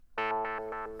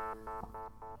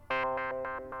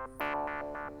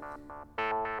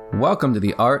Welcome to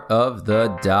the Art of the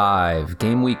Dive.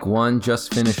 Game week 1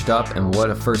 just finished up, and what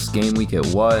a first game week it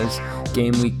was.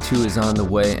 Game week 2 is on the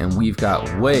way, and we've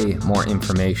got way more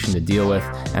information to deal with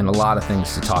and a lot of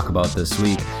things to talk about this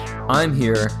week. I'm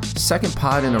here, second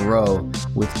pod in a row,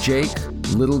 with Jake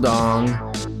Little Dong,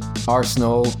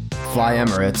 Arsenal, Fly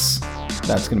Emirates.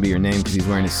 That's going to be your name because he's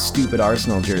wearing his stupid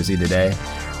Arsenal jersey today.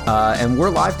 And we're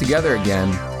live together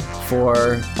again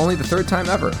for only the third time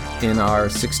ever in our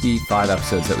 65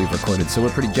 episodes that we've recorded. So we're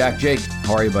pretty jacked. Jake,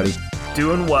 how are you, buddy?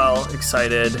 Doing well,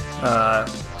 excited.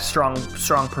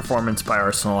 Strong performance by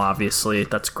Arsenal, obviously.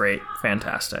 That's great.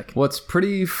 Fantastic. What's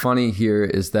pretty funny here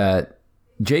is that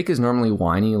Jake is normally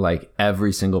whiny like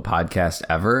every single podcast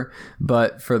ever,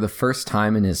 but for the first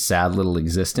time in his sad little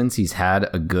existence, he's had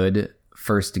a good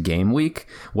first game week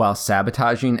while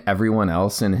sabotaging everyone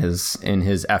else in his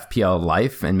FPL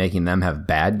life and making them have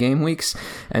bad game weeks.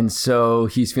 And so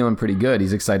he's feeling pretty good.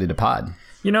 He's excited to pod.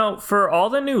 You know, for all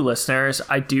the new listeners,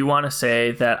 I do want to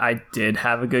say that I did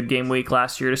have a good game week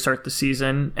last year to start the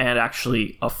season, and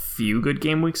actually a few good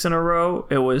game weeks in a row.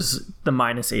 It was the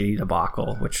 -80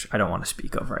 debacle, which I don't want to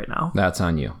speak of right now. That's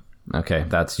on you. Okay,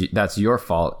 that's your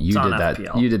fault. You did that.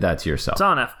 FPL. You did that to yourself. It's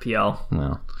on FPL.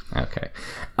 Well, okay.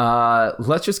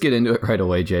 Let's just get into it right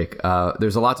away, Jake.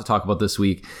 There's a lot to talk about this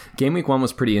week. Game week 1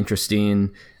 was pretty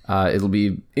interesting. It'll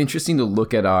be interesting to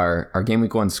look at our game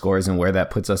week 1 scores and where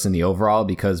that puts us in the overall,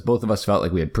 because both of us felt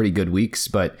like we had pretty good weeks,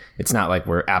 but it's not like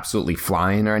we're absolutely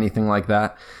flying or anything like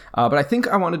that. But I think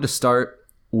I wanted to start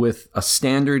with a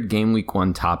standard game week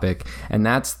 1 topic, and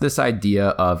that's this idea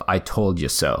of "I told you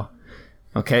so."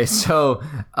 Okay, so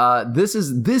this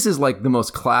is like the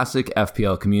most classic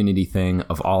FPL community thing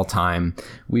of all time.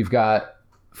 We've got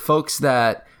folks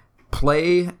that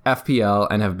play FPL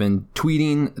and have been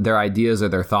tweeting their ideas or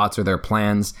their thoughts or their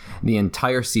plans the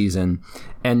entire season,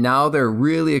 and now they're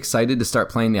really excited to start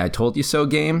playing the "I told you so"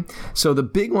 game. So the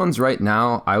big ones right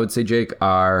now, I would say, Jake,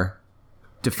 are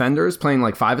defenders playing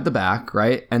like 5 at the back,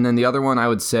 right? And then the other one I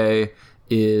would say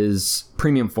is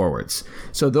premium forwards.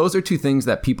 So those are two things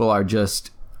that people are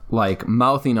just like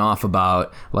mouthing off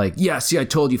about, like, yeah, see, I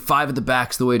told you 5 at the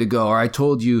back's the way to go, or I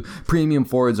told you premium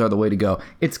forwards are the way to go.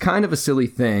 It's kind of a silly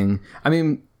thing. I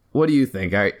mean, what do you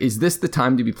think? Is this the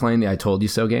time to be playing the "I told you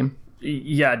so" game?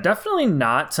 Yeah, definitely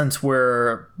not, since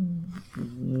we're,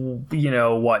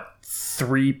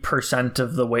 3%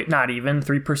 of the way, not even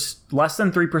 3%, less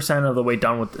than 3% of the way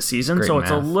done with the season. Great so math.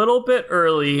 It's a little bit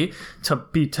early to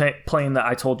be playing the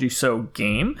 "I told you so"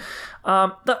 game.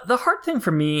 The hard thing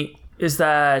for me is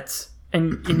that,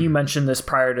 and you mentioned this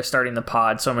prior to starting the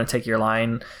pod, so I'm going to take your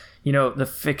line.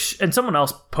 And someone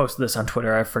else posted this on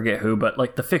Twitter, I forget who, but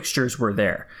like the fixtures were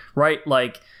there, right?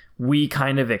 Like, we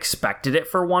kind of expected it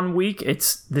for 1 week.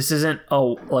 This isn't a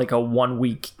 1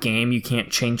 week game. You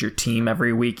can't change your team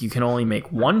every week. You can only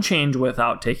make one change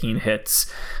without taking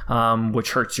hits,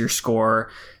 which hurts your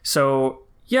score. So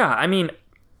yeah, I mean,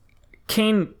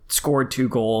 Kane scored 2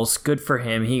 goals. Good for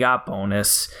him. He got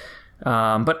bonus.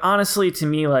 But honestly, to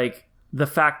me, like, the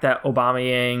fact that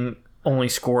Aubameyang only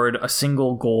scored a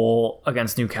single goal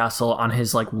against Newcastle on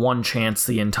his like one chance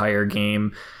the entire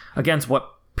game against what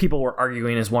people were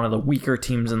arguing is one of the weaker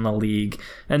teams in the league,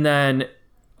 and then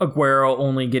Aguero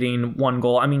only getting 1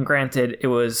 goal. I mean, granted, it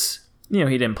was, he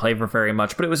didn't play for very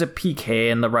much, but it was a PK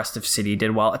and the rest of City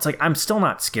did well. It's like, I'm still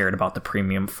not scared about the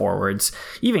premium forwards.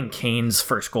 Even Kane's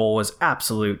first goal was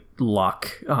absolute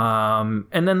luck. And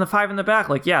then the 5 in the back,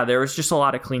 like, yeah, there was just a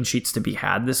lot of clean sheets to be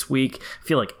had this week. I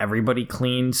feel like everybody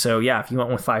cleaned. So yeah, if you went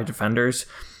with 5 defenders,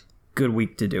 good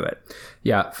week to do it.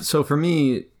 Yeah. So for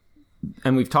me,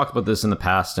 and we've talked about this in the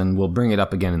past and we'll bring it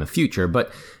up again in the future,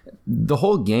 but the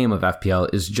whole game of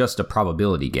FPL is just a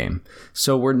probability game.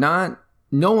 So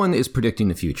no one is predicting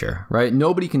the future, right?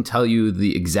 Nobody can tell you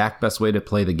the exact best way to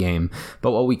play the game. But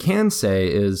what we can say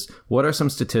is, what are some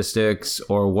statistics,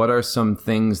 or what are some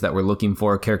things that we're looking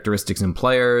for, characteristics in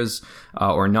players,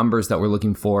 or numbers that we're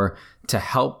looking for to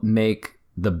help make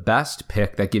the best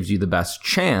pick that gives you the best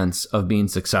chance of being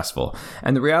successful.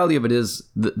 And the reality of it is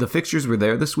the fixtures were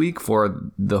there this week for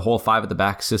the whole 5 at the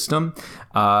back system.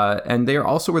 And they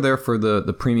also were there for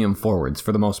the premium forwards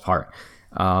for the most part.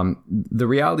 The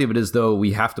reality of it is, though,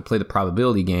 we have to play the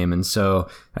probability game. And so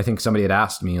I think somebody had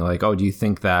asked me, like, oh, do you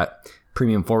think that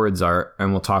premium forwards are,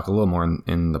 and we'll talk a little more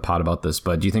in the pod about this,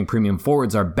 but do you think premium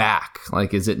forwards are back?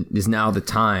 Like, is now the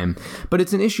time? But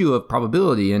it's an issue of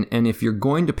probability. And if you're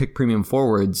going to pick premium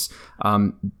forwards,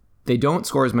 they don't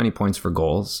score as many points for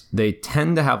goals. They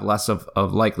tend to have less of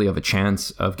likely of a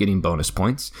chance of getting bonus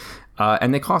points.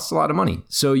 and they cost a lot of money.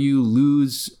 So you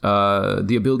lose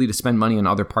the ability to spend money on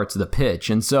other parts of the pitch.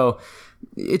 And so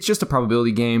it's just a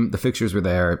probability game. The fixtures were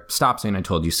there. Stop saying I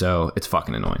told you so. It's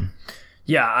fucking annoying.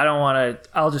 Yeah, I don't want to...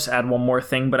 I'll just add one more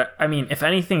thing. But I mean, if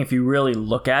anything, if you really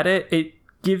look at it, it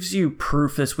gives you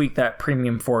proof this week that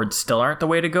premium forwards still aren't the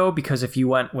way to go, because if you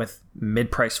went with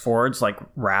mid-price forwards like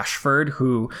Rashford,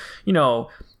 who, you know,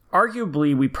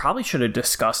 arguably we probably should have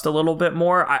discussed a little bit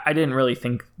more. I didn't really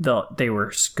think they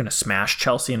were going to smash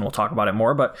Chelsea, and we'll talk about it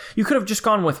more, but you could have just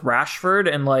gone with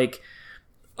Rashford and like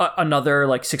another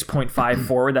like 6.5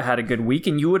 forward that had a good week,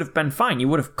 and you would have been fine. You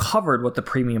would have covered what the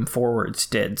premium forwards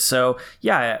did. So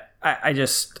yeah,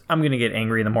 I'm going to get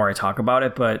angry the more I talk about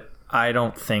it, but I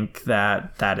don't think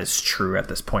that is true at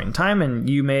this point in time, and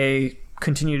you may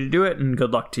continue to do it, and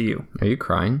good luck to you. Are you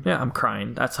crying? Yeah, I'm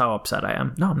crying. That's how upset I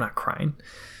am. No, I'm not crying.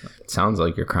 It sounds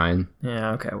like you're crying.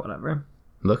 Yeah, okay, whatever.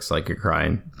 Looks like you're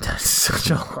crying. That's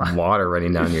such a lot. Water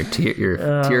running down your tears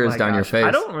down your face.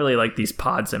 I don't really like these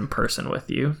pods in person with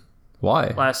you.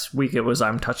 Why? Last week it was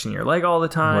I'm touching your leg all the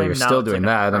time. Well, you're now still doing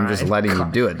that. I'm just letting you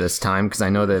God. do it this time because I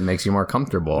know that it makes you more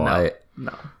comfortable.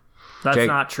 No. That's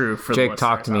not true for Jake the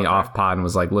talked to me listeners out off pod and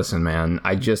was like, listen, man,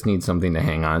 I just need something to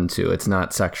hang on to. It's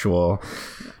not sexual.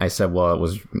 I said, well, it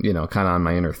was, you know, kind of on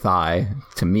my inner thigh.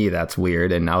 To me, that's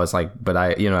weird. And I was like, but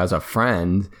I, you know, as a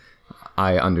friend,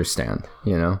 I understand,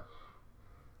 you know?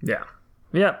 there.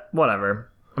 Yeah, whatever.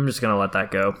 I'm just going to let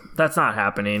that go. That's not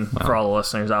happening for all the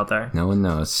listeners out there. No one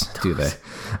knows, do they?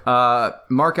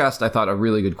 Mark asked, I thought, a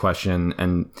really good question,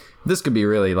 and this could be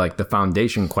really like the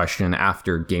foundation question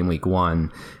after game week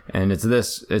 1. And it's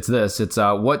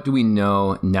what do we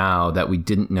know now that we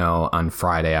didn't know on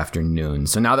Friday afternoon?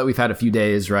 So now that we've had a few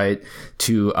days, right,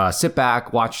 to sit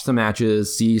back, watch some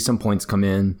matches, see some points come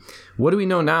in, what do we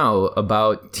know now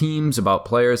about teams, about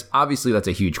players? Obviously, that's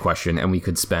a huge question, and we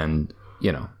could spend,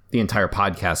 you know, the entire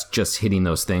podcast just hitting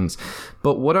those things.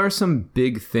 But what are some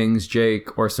big things,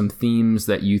 Jake, or some themes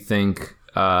that you think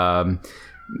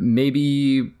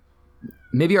maybe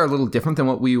are a little different than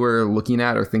what we were looking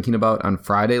at or thinking about on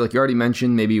Friday? Like you already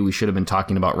mentioned, maybe we should have been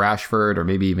talking about Rashford or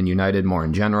maybe even United more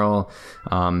in general.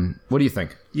 What do you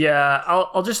think? Yeah,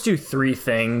 I'll just do 3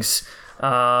 things.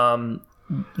 The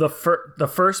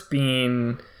first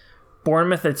being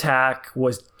Bournemouth attack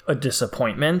was a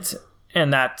disappointment,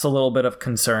 and that's a little bit of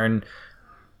concern.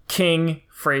 King,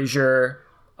 Fraser,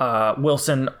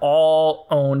 Wilson, all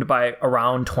owned by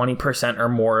around 20% or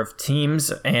more of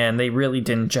teams, and they really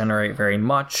didn't generate very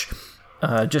much.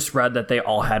 Just read that they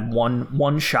all had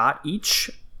one shot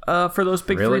each for those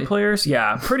big 3 players.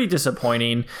 Yeah, pretty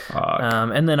disappointing.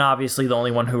 And then obviously the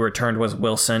only one who returned was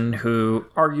Wilson, who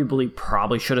arguably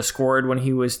probably should have scored when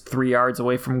he was 3 yards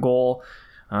away from goal.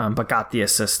 But got the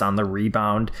assist on the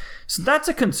rebound. So that's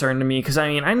a concern to me because, I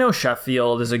mean, I know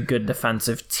Sheffield is a good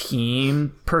defensive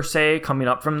team, per se, coming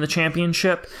up from the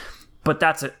championship, but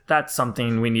that's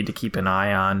something we need to keep an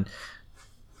eye on.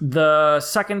 The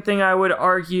second thing I would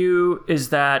argue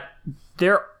is that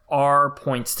there are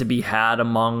points to be had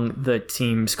among the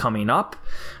teams coming up.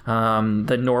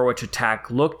 The Norwich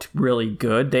attack looked really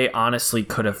good. They honestly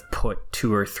could have put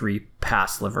 2 or 3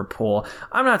 past Liverpool.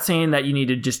 I'm not saying that you need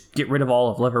to just get rid of all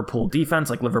of Liverpool defense,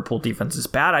 like Liverpool defense is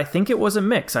bad. I think it was a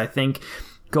mix. I think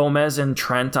Gomez and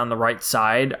Trent on the right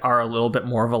side are a little bit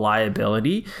more of a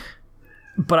liability.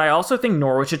 But I also think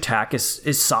Norwich attack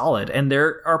is solid, and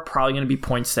there are probably going to be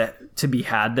points to be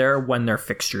had there when their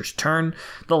fixtures turn.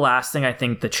 The last thing, I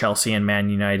think the Chelsea and Man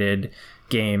United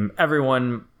game,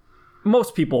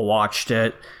 most people watched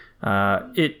it.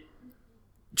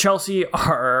 Chelsea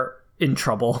are in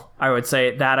trouble, I would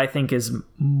say. That I think is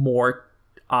more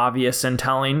obvious and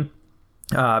telling.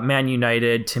 Man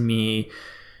United, to me,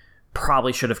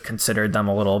 probably should have considered them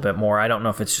a little bit more. I don't know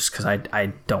if it's just because I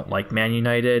don't like Man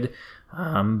United.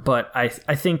 But I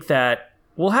think that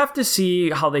we'll have to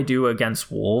see how they do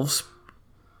against Wolves.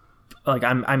 Like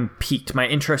I'm peaked. My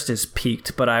interest is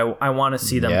peaked, but I want to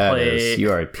see them play.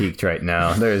 You are peaked right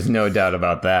now. There is no doubt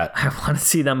about that. I want to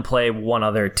see them play one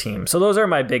other team. So those are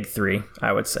my big 3,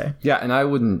 I would say. Yeah, and I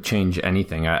wouldn't change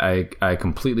anything. I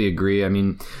completely agree. I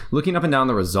mean, looking up and down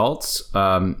the results,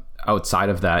 outside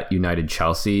of that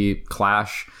United-Chelsea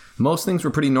clash, most things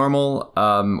were pretty normal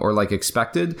or like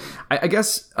expected. I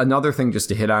guess another thing just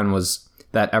to hit on was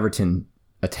that Everton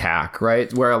attack,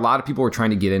 right? Where a lot of people were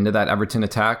trying to get into that Everton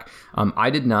attack.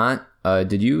 I did not.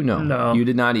 Did you? No. You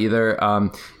did not either.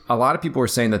 A lot of people were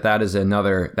saying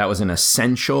that was an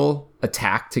essential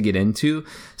attack to get into.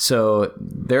 So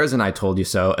there's an I told you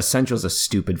so. Essential is a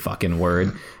stupid fucking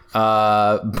word.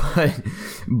 But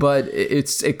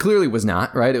it clearly was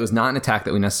not, right? It was not an attack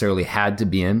that we necessarily had to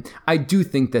be in. I do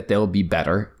think that they'll be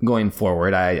better going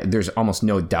forward. There's almost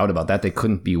no doubt about that. They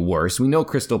couldn't be worse. We know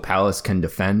Crystal Palace can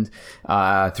defend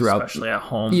throughout, especially at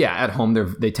home. Yeah, at home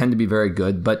they tend to be very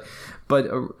good, but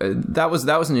that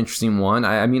was an interesting one.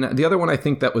 I mean, the other one I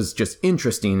think that was just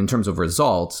interesting in terms of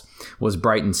results was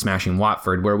Brighton smashing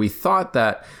Watford, where we thought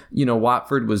that,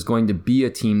 Watford was going to be a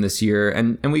team this year,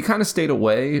 and we kind of stayed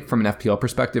away from an FPL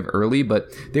perspective early,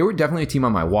 but they were definitely a team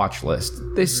on my watch list.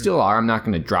 They still are. I'm not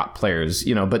going to drop players,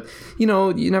 but you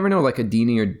never know, like a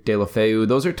Dini or De La Feu.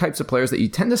 Those are types of players that you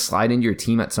tend to slide into your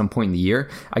team at some point in the year.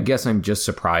 I guess I'm just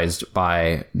surprised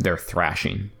by their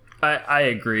thrashing. I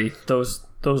agree. Those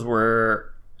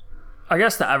were, I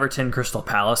guess, the Everton Crystal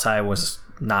Palace. I was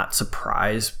not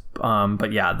surprised,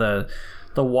 but yeah,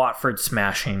 the Watford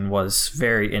smashing was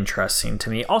very interesting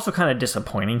to me. Also kind of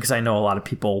disappointing because I know a lot of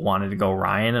people wanted to go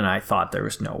Ryan, and I thought there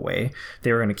was no way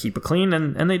they were going to keep it clean,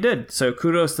 and they did. So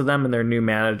kudos to them and their new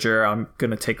manager. I'm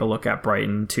going to take a look at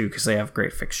Brighton too because they have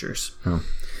great fixtures. Oh.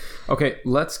 Okay,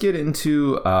 let's get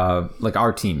into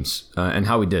our teams and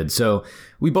how we did. So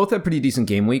we both had pretty decent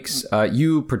game weeks.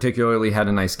 You particularly had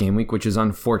a nice game week, which is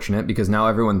unfortunate because now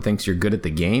everyone thinks you're good at the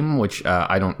game, which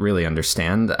I don't really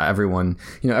understand. Everyone,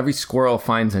 every squirrel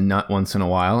finds a nut once in a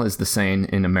while is the saying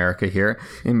in America here.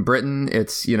 In Britain,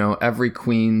 it's, every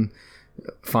queen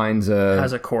has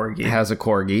a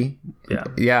corgi.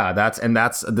 Yeah,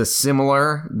 that's the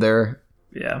similar.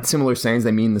 Similar sayings,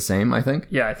 they mean the same, I think.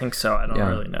 Yeah, I think so. I don't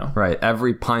really know. Right.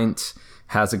 Every pint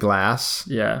has a glass.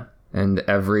 Yeah. And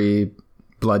every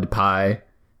blood pie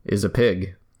is a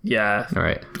pig. Yeah. All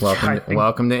right.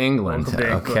 Welcome to England.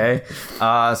 Okay.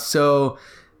 So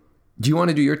do you want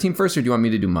to do your team first or do you want me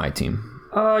to do my team?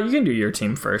 You can do your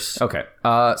team first. Okay.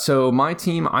 So my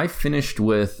team, I finished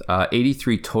with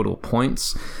 83 total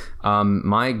points.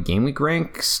 My game week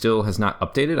rank still has not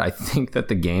updated. I think that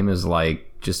the game is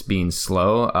just being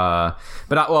slow.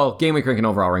 But game week rank and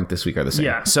overall rank this week are the same.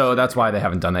 Yeah. So that's why they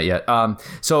haven't done that yet.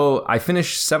 So I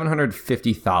finished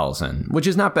 750,000, which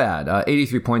is not bad.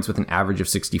 83 points with an average of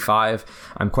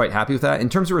 65. I'm quite happy with that. In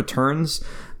terms of returns,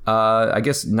 I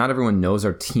guess not everyone knows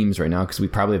our teams right now because we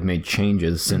probably have made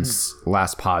changes since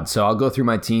last pod. So I'll go through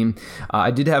my team. I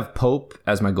did have Pope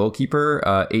as my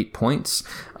goalkeeper, 8 points.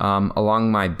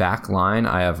 Along my back line,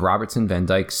 I have Robertson, Van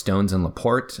Dijk, Stones, and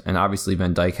Laporte. And obviously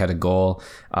Van Dijk had a goal.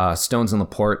 Stones and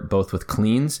Laporte both with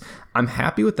cleans. I'm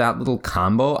happy with that little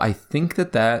combo. I think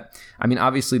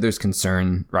obviously there's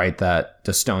concern, right, that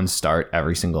the Stones start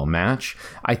every single match.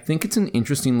 I think it's an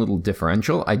interesting little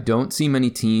differential. I don't see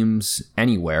many teams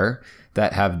anywhere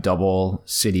that have double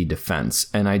City defense.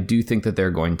 And I do think that they're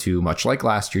going to, much like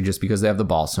last year, just because they have the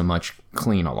ball so much,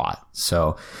 clean a lot.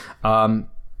 So,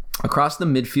 across the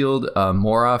midfield,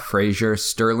 Mora, Fraser,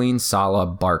 Sterling, Salah,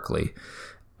 Barkley.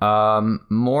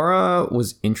 Mora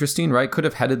was interesting, right? Could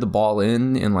have headed the ball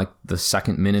in the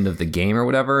second minute of the game or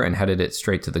whatever and headed it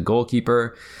straight to the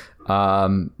goalkeeper.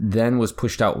 Then was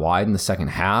pushed out wide in the second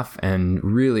half and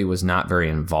really was not very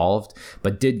involved,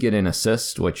 but did get an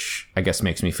assist, which I guess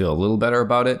makes me feel a little better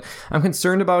about it. I'm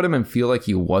concerned about him and feel like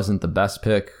he wasn't the best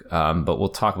pick, but we'll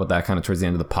talk about that kind of towards the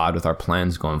end of the pod with our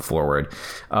plans going forward.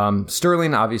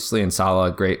 Sterling, obviously, and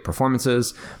Salah, great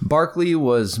performances. Barkley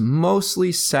was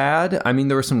mostly sad. I mean,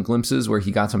 there were some glimpses where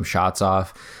he got some shots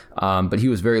off. But he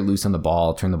was very loose on the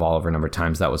ball, turned the ball over a number of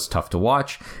times. That was tough to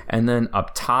watch. And then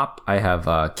up top, I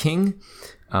have King,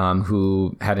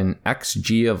 who had an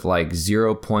XG of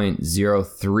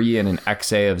 0.03 and an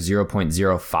XA of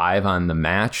 0.05 on the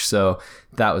match. So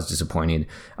that was disappointing.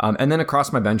 And then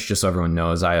across my bench, just so everyone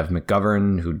knows, I have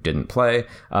McGovern, who didn't play,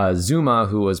 Zuma,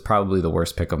 who was probably the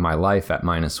worst pick of my life at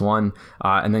 -1,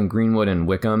 and then Greenwood and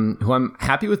Wickham, who I'm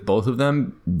happy with both of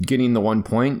them getting the 1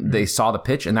 point. They saw the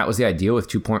pitch, and that was the idea with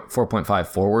 4.5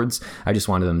 forwards. I just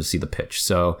wanted them to see the pitch.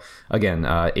 So again,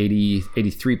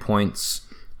 83 points,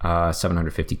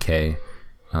 750K.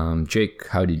 Jake,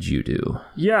 how did you do?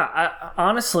 Yeah,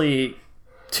 honestly,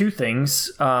 two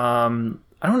things.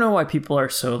 I don't know why people are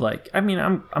so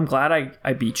I'm glad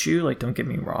I beat you. Don't get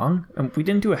me wrong. We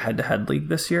didn't do a head-to-head league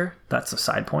this year. That's a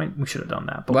side point. We should have done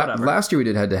that. But whatever. Last year we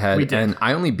did head-to-head, and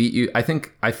I only beat you. I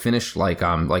think I finished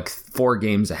 4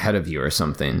 games ahead of you or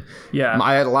something. Yeah,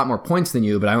 I had a lot more points than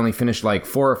you, but I only finished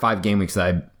 4 or 5 game weeks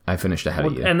that I finished ahead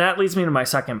of you. And that leads me to my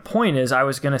second point. Is I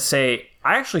was going to say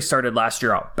I actually started last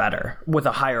year out better with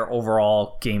a higher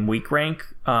overall game week rank.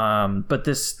 But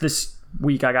this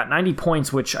week I got 90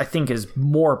 points, which I think is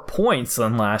more points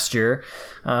than last year.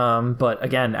 But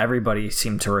again, everybody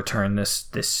seemed to return this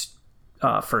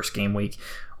first game week.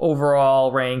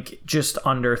 Overall rank just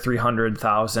under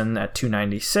 300,000 at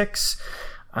 296.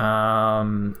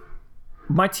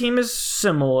 My team is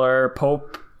similar.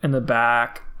 Pope in the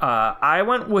back. I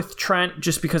went with Trent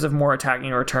just because of more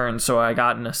attacking returns, so I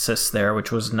got an assist there,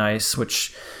 which was nice,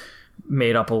 which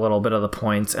made up a little bit of the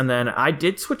points. And then I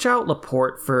did switch out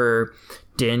Laporte for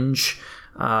Dinge.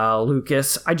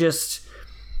 Lucas, I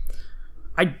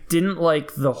didn't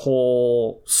like the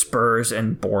whole Spurs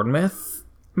and Bournemouth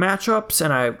matchups,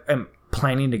 and I am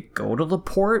planning to go to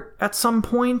Laporte at some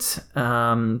point.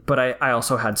 But I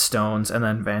also had Stones and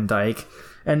then Van Dijk.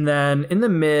 And then in the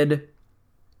mid,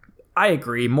 I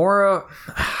agree. Mora,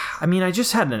 I mean, I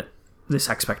just had this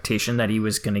expectation that he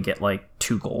was going to get like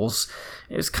 2 goals.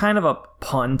 It was kind of a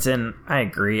punt, and I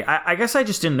agree. I guess I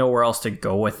just didn't know where else to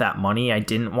go with that money. I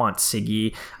didn't want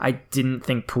Siggy. I didn't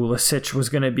think Pulisic was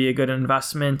going to be a good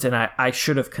investment, and I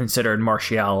should have considered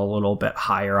Martial a little bit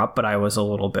higher up, but I was a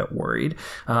little bit worried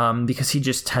because he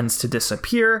just tends to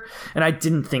disappear, and I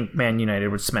didn't think Man United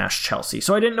would smash Chelsea.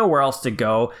 So I didn't know where else to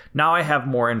go. Now I have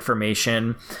more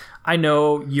information. I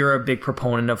know you're a big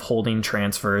proponent of holding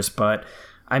transfers, but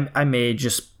I may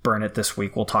just burn it this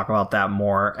week. We'll talk about that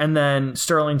more. And then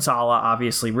Sterling, Salah,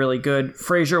 obviously really good.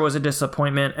 Fraser was a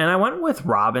disappointment. And I went with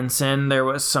Robinson. There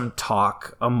was some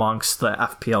talk amongst the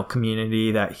FPL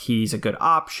community that he's a good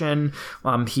option.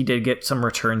 He did get some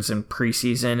returns in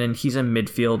preseason, and he's a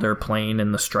midfielder playing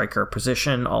in the striker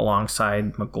position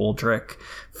alongside McGoldrick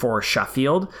for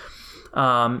Sheffield.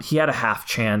 He had a half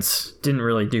chance, didn't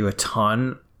really do a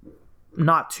ton.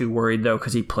 Not too worried, though,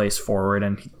 because he plays forward,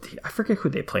 and I forget who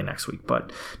they play next week, but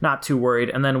not too worried.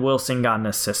 And then Wilson got an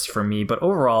assist for me. But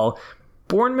overall,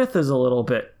 Bournemouth is a little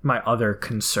bit my other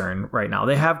concern right now.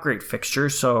 They have great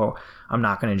fixtures, so I'm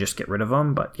not going to just get rid of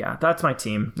them. But yeah, that's my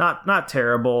team. Not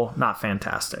terrible, not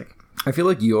fantastic. I feel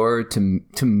like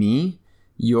to me,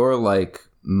 you're like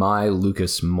my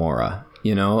Lucas Moura,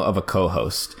 of a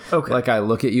co-host. Okay. Like I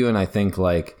look at you and I think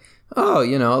like, oh,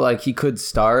 like he could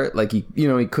start, like he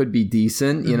could be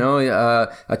decent,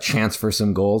 a chance for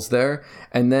some goals there.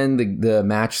 And then the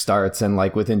match starts, and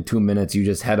like within 2 minutes, you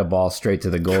just head a ball straight to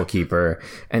the goalkeeper,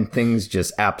 and things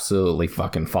just absolutely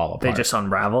fucking fall apart. They just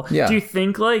unravel. Yeah. Do you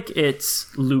think like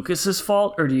it's Lucas's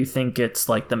fault, or do you think it's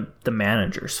like the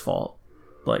manager's fault?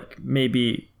 Like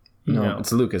maybe. No,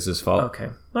 it's Lucas's fault. Okay.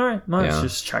 All right. No, I was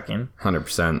just checking.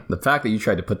 100%. The fact that you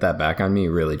tried to put that back on me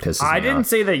really pisses me off. I didn't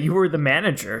say that you were the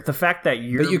manager. The fact that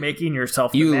you're making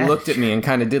yourself the manager. You looked at me and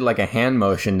kind of did like a hand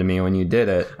motion to me when you did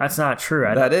it. That's not true.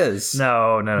 That is.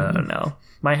 No.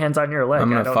 My hand's on your leg. I'm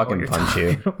going to fucking punch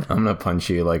you. I'm going to punch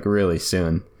you like really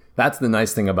soon. That's the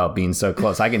nice thing about being so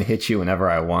close. I can hit you whenever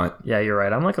I want. Yeah, you're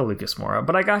right. I'm like a Lucas Moura,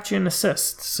 but I got you an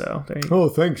assist. So there you go. Oh,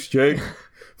 thanks, Jake.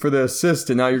 For the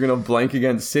assist, and now you're going to blank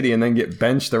against City and then get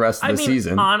benched the rest of the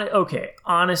season.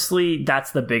 Honestly,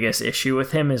 that's the biggest issue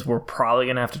with him is we're probably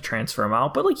going to have to transfer him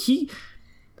out. But like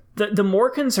the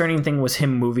more concerning thing was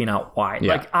him moving out wide.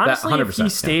 Yeah, like honestly, if he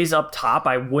stays up top,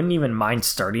 I wouldn't even mind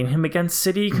starting him against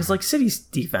City because like City's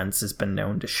defense has been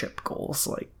known to ship goals.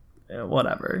 Like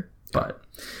whatever, but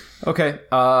okay.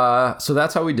 So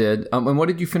that's how we did. And what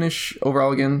did you finish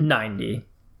overall again? 90.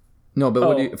 No, but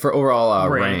what do you, for overall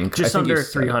rank? Just under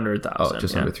 300,000. Oh,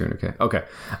 just under 300K. Okay.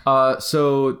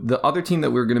 So the other team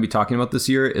that we're going to be talking about this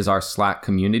year is our Slack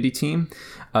community team.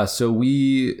 So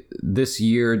we this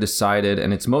year decided,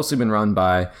 and it's mostly been run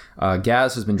by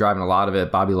Gaz has been driving a lot of it.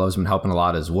 Bobby Love's been helping a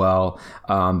lot as well.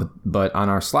 But on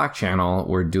our Slack channel,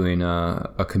 we're doing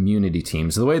a community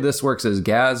team. So the way this works is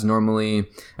Gaz, normally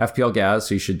FPL Gaz,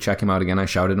 so you should check him out again. I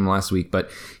shouted him last week,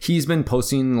 but he's been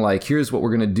posting like, here's what we're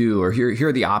going to do, or here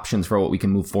are the options for what we can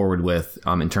move forward with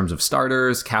in terms of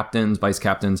starters, captains, vice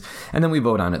captains, and then we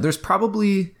vote on it. There's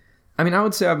probably, I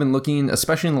would say I've been looking,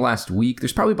 especially in the last week,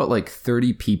 there's probably about like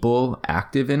 30 people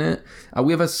active in it.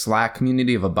 We have a Slack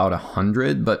community of about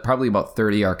 100, but probably about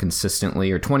 30 are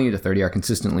consistently, or 20 to 30 are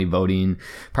consistently voting,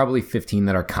 probably 15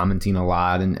 that are commenting a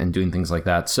lot and doing things like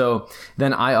that. So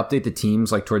then I update the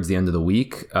teams like towards the end of the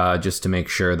week, just to make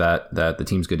sure that the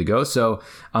team's good to go. So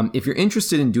if you're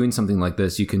interested in doing something like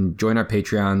this, you can join our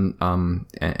Patreon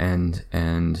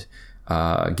and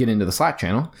get into the Slack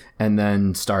channel and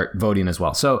then start voting as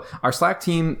well. So our Slack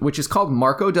team, which is called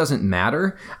Marco Doesn't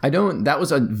Matter, that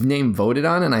was a name voted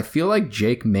on, and I feel like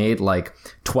Jake made like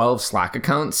 12 Slack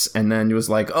accounts and then was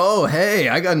like, oh, hey,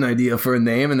 I got an idea for a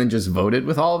name, and then just voted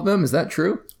with all of them. Is that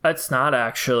true? That's not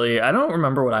actually. I don't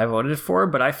remember what I voted for,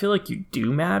 but I feel like you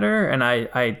do matter, and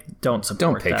I don't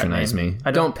support that. Don't patronize me.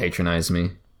 Don't patronize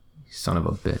me. Son of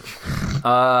a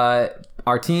bitch.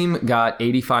 our team got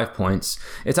 85 points.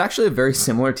 It's actually a very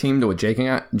similar team to what Jake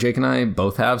and I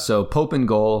both have. So Pope in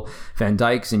goal, Van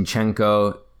Dijk,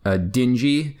 Zinchenko,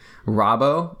 Dingy,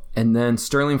 Robbo, and then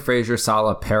Sterling, Fraser,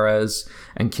 Salah, Perez,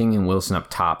 and King and Wilson up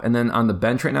top. And then on the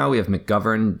bench right now, we have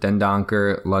McGovern,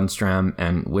 Dendoncker, Lundstram,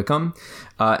 and Wickham.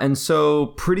 And so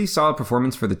pretty solid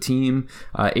performance for the team,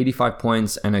 85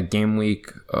 points and a game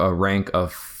week rank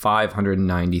of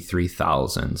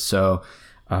 593,000. So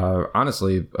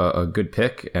honestly, a good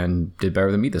pick and did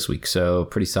better than me this week. So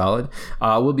pretty solid.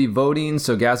 We'll be voting.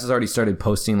 So Gaz has already started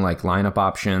posting like lineup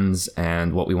options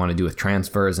and what we want to do with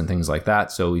transfers and things like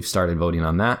that. So we've started voting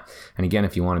on that. And again,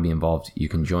 if you want to be involved, you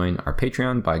can join our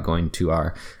Patreon by going to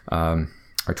our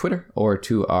Twitter or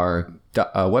to our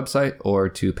website or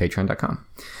to patreon.com.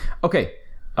 Okay.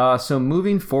 So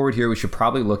moving forward here, we should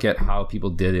probably look at how people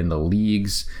did in the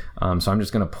leagues. So I'm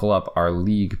just going to pull up our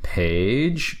league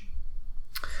page.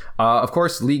 Of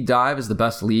course, League Dive is the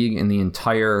best league in the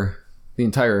entire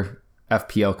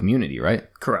FPL community,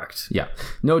 right? Correct. Yeah,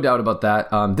 no doubt about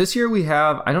that. This year we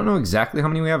have, I don't know exactly how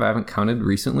many we have. I haven't counted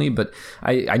recently, but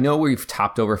I know we've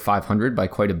topped over 500 by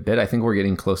quite a bit. I think we're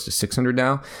getting close to 600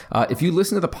 now. If you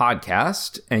listen to the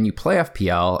podcast and you play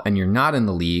FPL and you're not in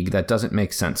the league, that doesn't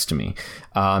make sense to me.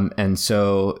 And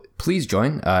so please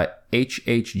join.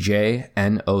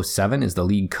 HHJN07 is the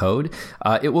league code.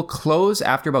 It will close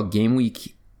after about game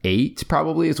week 8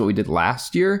 probably is what we did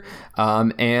last year.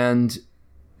 And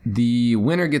the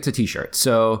winner gets a t-shirt.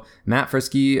 So Matt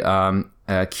Frisky,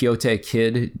 Quixote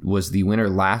Kid was the winner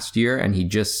last year, and he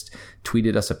just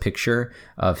tweeted us a picture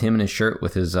of him in his shirt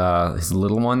with his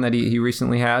little one that he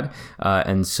recently had.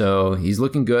 And so he's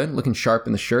looking good, looking sharp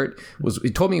in the shirt. He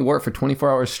told me he wore it for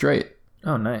 24 hours straight.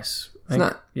 Oh, nice.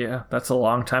 Yeah, that's a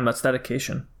long time. That's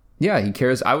dedication. Yeah, he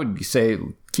cares. I would say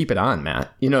keep it on, Matt.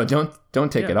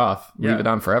 Don't take it off. Leave it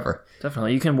on forever.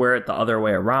 Definitely. You can wear it the other way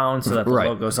around so that the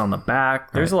logo's on the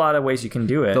back. There's a lot of ways you can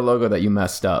do it. The logo that you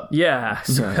messed up. Yeah.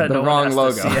 So the wrong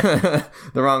logo.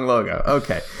 The wrong logo.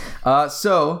 Okay.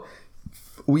 So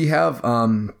we have a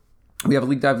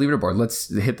League Dive leaderboard.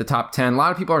 Let's hit the top 10. A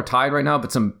lot of people are tied right now,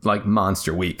 but some like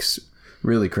monster weeks.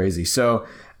 Really crazy. So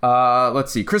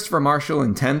let's see. Christopher Marshall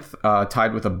in 10th,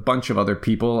 tied with a bunch of other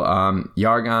people.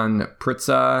 Yargan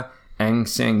Pritza, Ang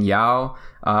Sang Yao.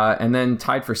 And then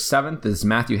tied for 7th is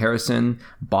Matthew Harrison,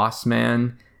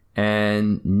 Bossman,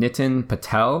 and Nitin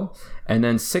Patel. And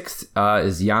then 6th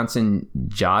is Janssen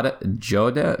Jodev.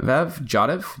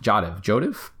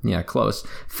 Yeah, close.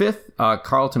 5th,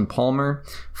 Carlton Palmer.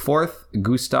 4th,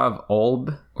 Gustav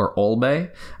Olbe.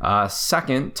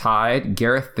 2nd, tied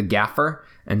Gareth the Gaffer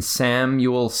and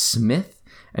Samuel Smith.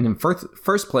 And in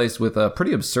first place with a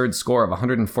pretty absurd score of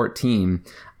 114,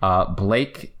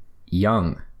 Blake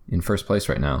Young in first place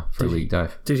right now for League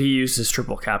Dive. Did he use his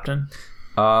triple captain?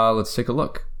 Let's take a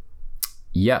look.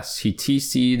 Yes, he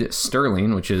TC'd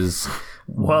Sterling, which is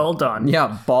well done.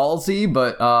 Yeah, ballsy,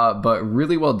 but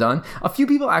really well done. A few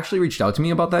people actually reached out to me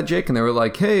about that, Jake, and they were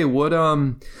like, "Hey, what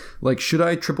should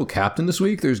I triple captain this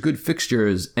week? There's good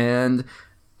fixtures." And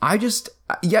I just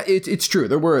it's true.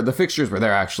 The fixtures were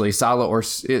there actually. Salah or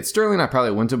Sterling I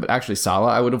probably wouldn't have, but actually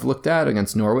Salah I would have looked at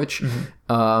against Norwich.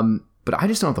 Mm-hmm. But I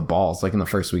just don't have the balls like in the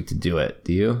first week to do it.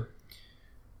 Do you?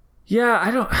 Yeah,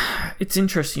 I don't. It's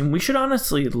interesting. We should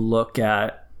honestly look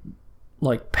at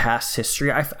like past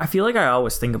history. I feel like I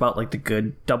always think about like the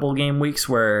good double game weeks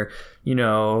where,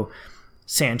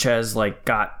 Sanchez like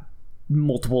got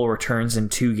multiple returns in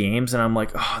 2 games, and I'm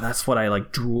like, oh, that's what I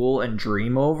like drool and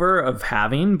dream over of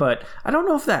having. But I don't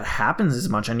know if that happens as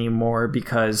much anymore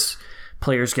because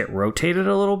players get rotated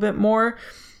a little bit more.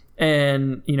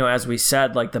 And, as we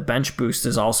said, like the bench boost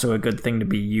is also a good thing to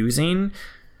be using.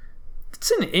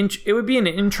 It would be an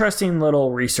interesting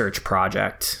little research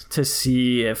project to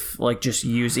see if like just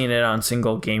using it on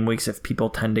single game weeks, if people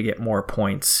tend to get more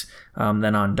points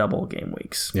than on double game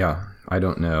weeks. Yeah, I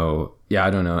don't know. Yeah,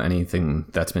 I don't know anything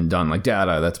that's been done, like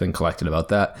data that's been collected about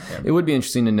that. Yeah. It would be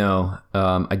interesting to know.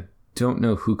 I don't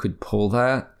know who could pull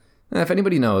that. If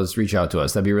anybody knows, reach out to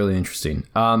us. That'd be really interesting.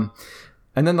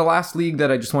 And then the last league that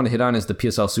I just want to hit on is the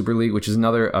PSL Super League, which is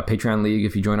another Patreon league.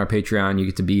 If you join our Patreon, you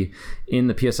get to be in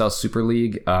the PSL Super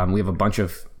League. We have a bunch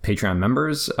of Patreon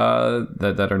members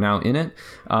that are now in it.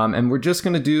 And we'll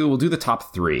do the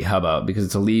top 3. How about? Because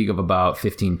it's a league of about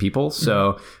 15 people.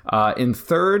 So in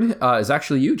third is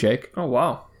actually you, Jake. Oh,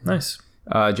 wow. Nice.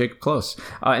 Jacob Close.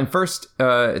 And first,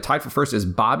 tied for first is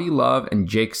Bobby Love and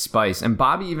Jake Spice. And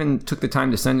Bobby even took the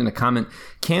time to send in a comment.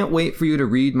 Can't wait for you to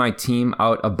read my team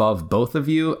out above both of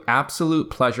you. Absolute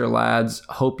pleasure, lads.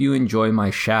 Hope you enjoy my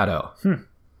shadow.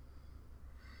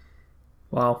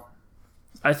 Well,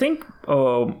 I think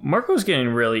Marco's getting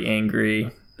really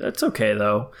angry. That's okay,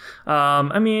 though.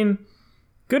 I mean,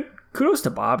 good kudos to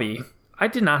Bobby. I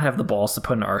did not have the balls to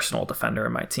put an Arsenal defender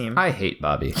in my team. I hate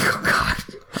Bobby. Oh, God.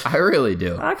 I really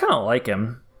do. I kind of like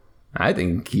him. I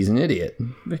think he's an idiot.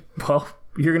 Well,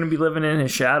 you're going to be living in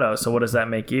his shadow, so what does that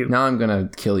make you? Now I'm going to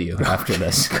kill you after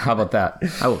this. How about that?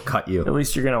 I will cut you. At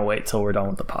least you're going to wait till we're done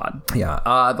with the pod.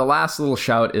 Yeah. The last little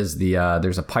shout is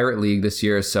there's a Pirate League this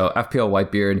year. So FPL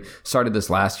Whitebeard started this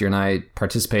last year, and I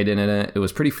participated in it. It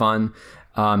was pretty fun.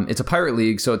 It's a Pirate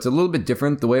League, so it's a little bit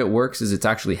different. The way it works is it's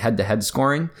actually head-to-head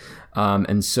scoring.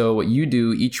 And so what you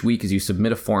do each week is you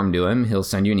submit a form to him. He'll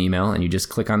send you an email, and you just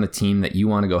click on the team that you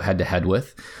want to go head-to-head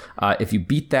with. If you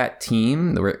beat that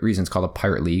team, the reason it's called a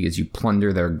Pirate League is you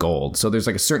plunder their gold. So there's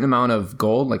like a certain amount of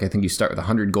gold, like I think you start with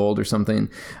 100 gold or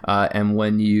something. And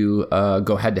when you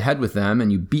go head to head with them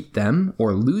and you beat them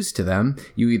or lose to them,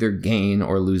 you either gain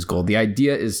or lose gold. The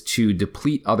idea is to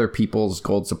deplete other people's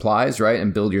gold supplies, right?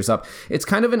 And build yours up. It's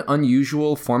kind of an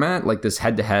unusual format, like this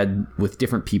head to head with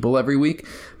different people every week,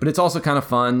 but it's also kind of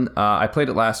fun. I played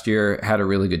it last year, had a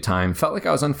really good time. Felt like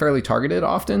I was unfairly targeted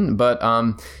often, but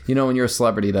when you're a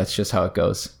celebrity, that's just how it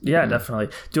goes. Yeah, definitely.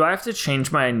 Do I have to change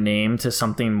my name to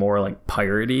something more like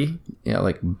piratey? Yeah,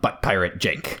 like Butt Pirate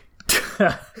Jake.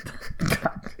 I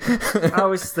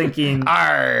was thinking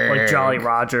like Jolly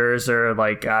Rogers or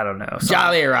like, I don't know.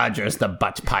 Jolly Rogers, the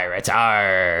Butt Pirate.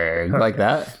 Arrgh. Like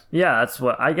that? Yeah, that's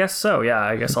what, I guess so. Yeah,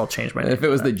 I guess I'll change my name. If it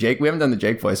was the Jake, we haven't done the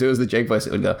Jake voice. If it was the Jake voice,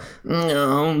 it would go,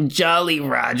 no, Jolly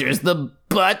Rogers, the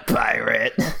Butt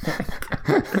Pirate.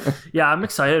 Yeah, I'm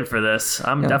excited for this.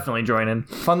 I'm definitely joining.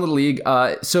 Fun little league.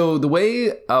 So the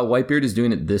way Whitebeard is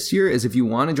doing it this year is if you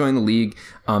want to join the league,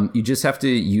 you just have to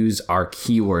use our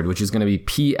keyword, which is going to be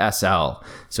PSL.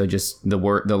 So just the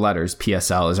letters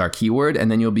PSL is our keyword, and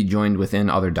then you'll be joined within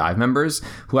other dive members.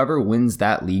 Whoever wins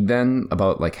that league then,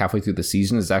 about like halfway through the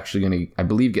season, is actually going to, I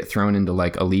believe, get thrown into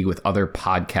like a league with other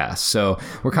podcasts. So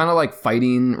we're kind of like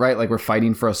fighting, right? Like we're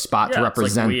fighting for a spot to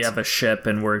represent. Like we have a ship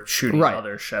and we're shooting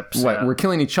other ships. Right. Yeah. We're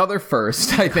killing each other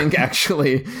first, I think,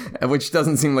 actually, which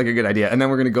doesn't seem like a good idea. And then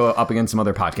we're going to go up against some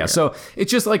other podcasts. Yeah. So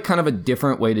it's just like kind of a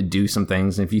different way to do some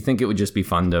things. And if you think it would just be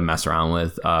fun to mess around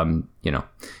with,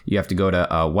 you have to go to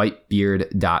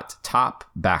whitebeard.top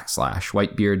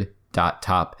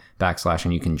 /whitebeard.top/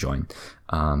 and you can join.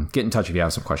 Get in touch if you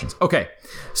have some questions. Okay,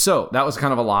 so that was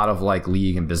kind of a lot of like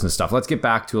league and business stuff. Let's get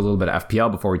back to a little bit of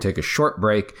FPL before we take a short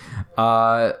break.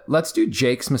 Let's do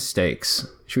Jake's mistakes.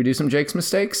 Should we do some Jake's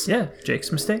mistakes? Yeah,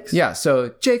 Jake's mistakes. Yeah,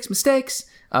 so Jake's mistakes.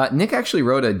 Nick actually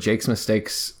wrote a Jake's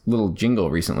mistakes little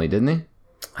jingle recently, didn't he?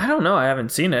 I don't know. I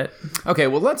haven't seen it. Okay,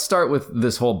 well, let's start with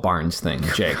this whole Barnes thing,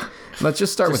 Jake. Let's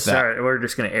just start with that. We're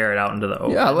just going to air it out into the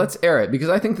open. Yeah, let's air it, because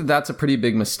I think that that's a pretty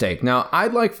big mistake. Now,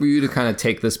 I'd like for you to kind of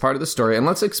take this part of the story, and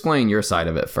let's explain your side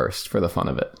of it first, for the fun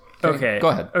of it. Okay. Go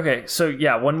ahead. Okay, so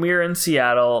yeah, when we were in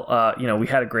Seattle, we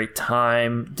had a great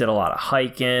time, did a lot of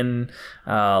hiking,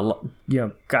 got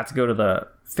to go to the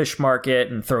fish market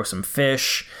and throw some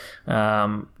fish.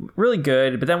 Really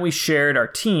good. But then we shared our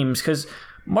teams, because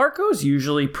Marco's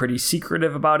usually pretty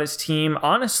secretive about his team.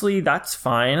 Honestly, that's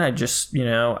fine. I just,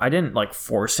 I didn't like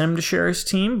force him to share his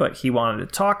team, but he wanted to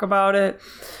talk about it.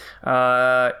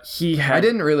 I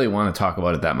didn't really want to talk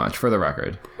about it that much, for the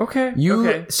record. Okay.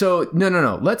 So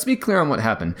no. Let's be clear on what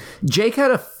happened. Jake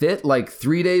had a fit like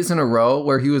 3 days in a row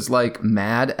where he was like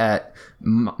mad at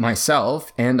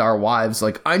myself and our wives,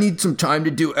 like, I need some time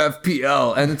to do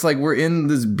FPL. And it's like we're in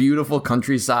this beautiful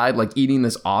countryside, like eating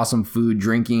this awesome food,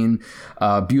 drinking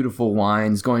beautiful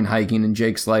wines, going hiking, and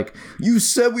Jake's like, you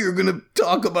said we were gonna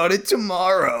talk about it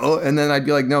tomorrow. And then I'd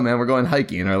be like, no man, we're going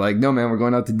hiking, or like, no man, we're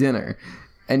going out to dinner.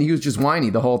 And he was just whiny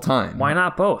the whole time. Why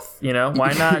not both?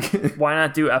 Why not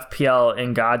do FPL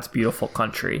in God's beautiful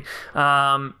country?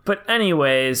 But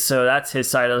anyways, so that's his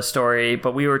side of the story.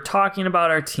 But we were talking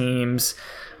about our teams.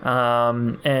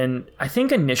 And I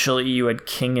think initially you had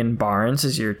King and Barnes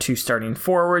as your two starting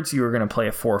forwards. You were going to play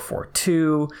a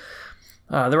 4-4-2.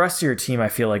 The rest of your team, I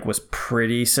feel like, was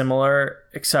pretty similar,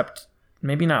 except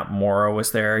maybe not Mora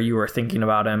was there. You were thinking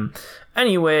about him.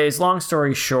 Anyways, long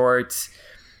story short,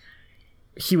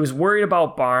 he was worried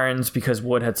about Barnes because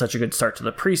Wood had such a good start to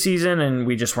the preseason, and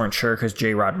we just weren't sure because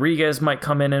Jay Rodriguez might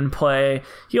come in and play.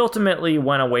 He ultimately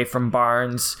went away from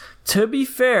Barnes. To be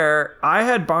fair, I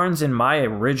had Barnes in my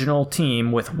original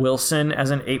team with Wilson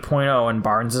as an 8.0 and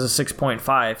Barnes as a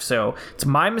 6.5, so it's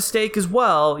my mistake as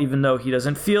well, even though he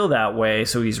doesn't feel that way,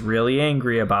 so he's really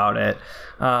angry about it.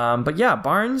 But yeah,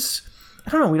 Barnes, I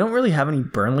don't know. We don't really have any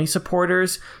Burnley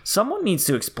supporters. Someone needs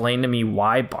to explain to me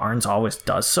why Barnes always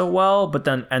does so well, but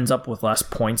then ends up with less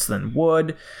points than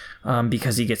Wood.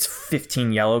 Because he gets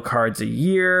 15 yellow cards a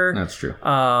year. That's true.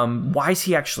 Why is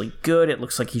he actually good? It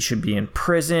looks like he should be in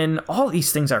prison. All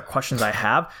these things are questions I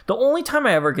have. The only time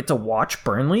I ever get to watch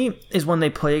Burnley is when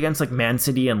they play against like Man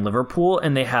City and Liverpool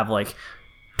and they have like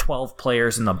 12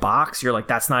 players in the box. You're like,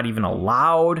 that's not even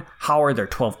allowed. How are there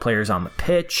 12 players on the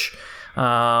pitch?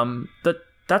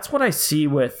 That's what I see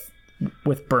with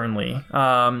Burnley.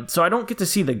 So I don't get to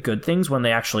see the good things when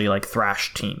they actually like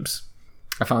thrash teams.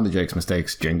 I found the Jake's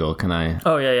Mistakes jingle. Can I?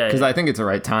 Oh, yeah. Because I think it's the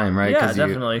right time, right? Yeah,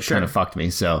 definitely. Sure. Kind of fucked me,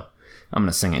 so I'm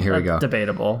going to sing it. Here we go.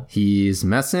 Debatable. He's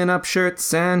messing up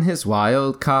shirts and his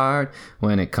wild card.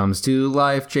 When it comes to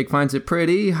life, Jake finds it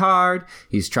pretty hard.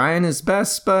 He's trying his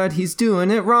best, but he's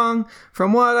doing it wrong.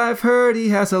 From what I've heard, he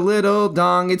has a little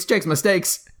dong. It's Jake's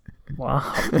Mistakes.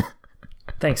 Wow.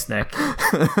 Thanks, Nick.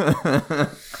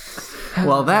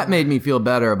 Well, that made me feel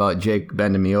better about Jake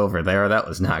bending me over there. That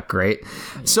was not great.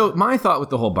 So my thought with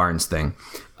the whole Barnes thing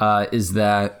is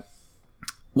that,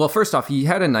 well, first off, he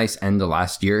had a nice end to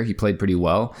last year. He played pretty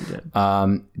well. He did.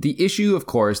 The issue, of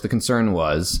course, the concern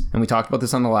was, and we talked about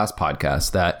this on the last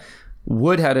podcast, that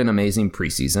Wood had an amazing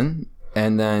preseason,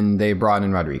 and then they brought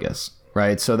in Rodriguez,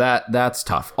 right? So that's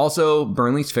tough. Also,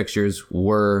 Burnley's fixtures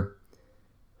were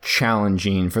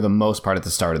challenging for the most part at the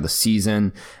start of the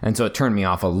season, and so it turned me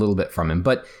off a little bit from him.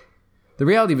 But the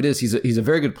reality of it is he's a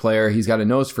very good player. He's got a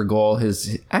nose for goal.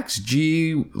 His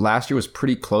XG last year was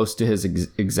pretty close to his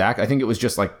exact. I think it was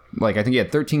just like I think he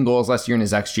had 13 goals last year and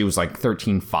his XG was like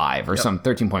 13.5 or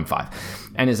something, 13.5.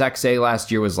 And his XA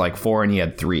last year was like 4 and he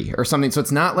had 3 or something. So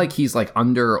it's not like he's like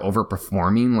under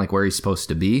overperforming like where he's supposed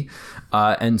to be.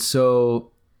 And so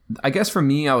I guess for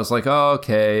me, I was like, oh,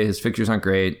 okay, his fixtures aren't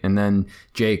great. And then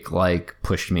Jake like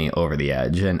pushed me over the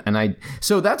edge. And I,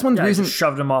 so that's one reason.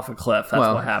 Shoved him off a cliff. That's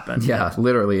what happened. Yeah,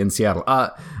 literally in Seattle.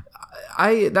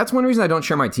 That's one reason I don't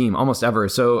share my team almost ever.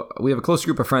 So we have a close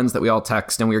group of friends that we all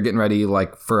text and we were getting ready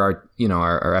like for our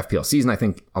FPL season. I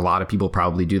think a lot of people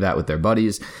probably do that with their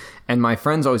buddies. And my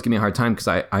friends always give me a hard time because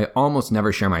I almost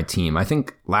never share my team. I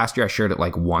think last year I shared it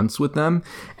like once with them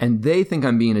and they think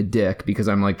I'm being a dick because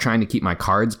I'm like trying to keep my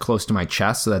cards close to my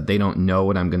chest so that they don't know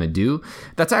what I'm going to do.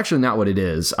 That's actually not what it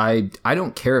is. I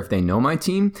don't care if they know my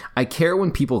team. I care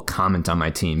when people comment on my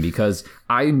team because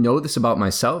I know this about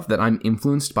myself that I'm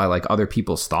influenced by like other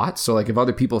people's thoughts. So like if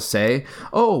other people say,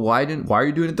 oh, why are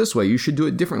you doing it this way? You should do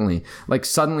it differently. Like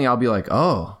suddenly I'll be like,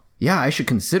 oh, yeah, I should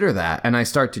consider that. And I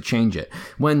start to change it.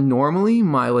 When normally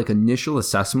my like initial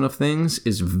assessment of things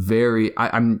is very,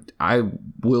 I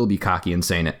will be cocky in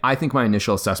saying it. I think my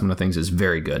initial assessment of things is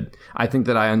very good. I think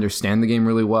that I understand the game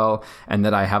really well and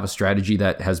that I have a strategy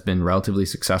that has been relatively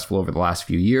successful over the last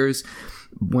few years.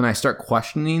 When I start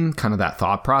questioning kind of that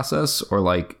thought process or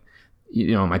like,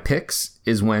 my picks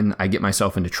is when I get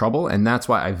myself into trouble. And that's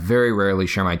why I very rarely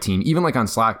share my team. Even like on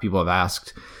Slack, people have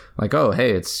asked, like, oh,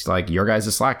 hey, it's like your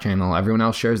guys' Slack channel. Everyone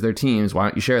else shares their teams. Why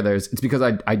don't you share theirs? It's because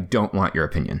I don't want your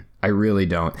opinion. I really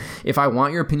don't. If I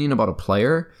want your opinion about a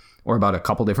player or about a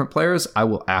couple different players, I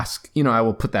will ask, I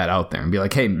will put that out there and be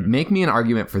like, hey, make me an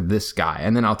argument for this guy.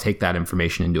 And then I'll take that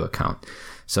information into account.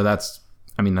 So that's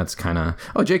kind of,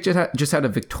 oh, Jake just had a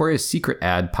Victoria's Secret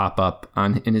ad pop up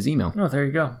in his email. Oh, there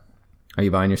you go. Are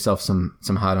you buying yourself some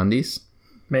hot undies?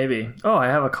 Maybe. Oh, I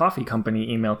have a coffee company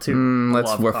email too.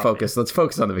 We're focused. Let's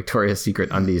focus on the Victoria's Secret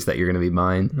undies that you're going to be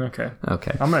buying. Okay.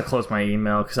 I'm going to close my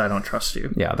email because I don't trust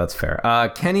you. Yeah, that's fair.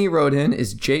 Kenny wrote in,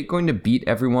 is Jake going to beat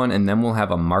everyone and then we'll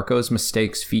have a Marco's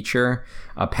Mistakes feature?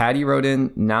 Patty wrote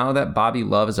in, now that Bobby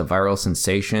Love is a viral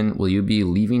sensation, will you be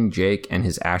leaving Jake and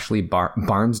his Ashley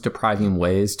Barnes depriving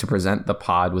ways to present the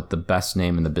pod with the best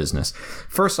name in the business?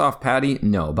 First off, Patty,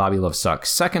 no, Bobby Love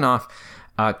sucks. Second off,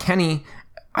 Kenny,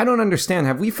 I don't understand.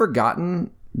 Have we forgotten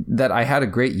that I had a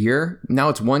great year? Now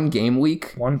it's one game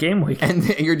week. And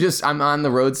I'm on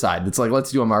the roadside. It's like,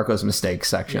 let's do a Marco's Mistakes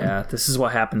section. Yeah, this is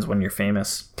what happens when you're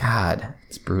famous. God,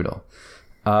 it's brutal.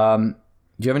 Do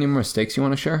you have any more mistakes you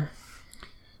want to share?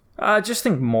 I just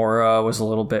think Mora was a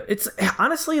little bit... It's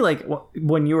honestly like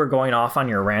when you were going off on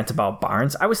your rant about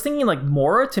Barnes, I was thinking like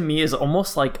Mora to me is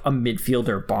almost like a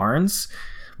midfielder Barnes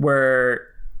where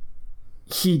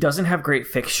he doesn't have great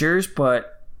fixtures,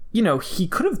 but he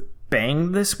could have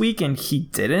banged this week and he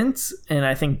didn't. And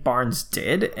I think Barnes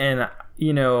did. And,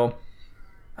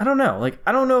 I don't know. Like,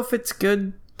 I don't know if it's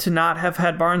good to not have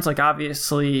had Barnes. Like,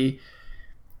 obviously,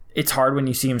 it's hard when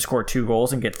you see him score 2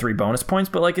 goals and get 3 bonus points.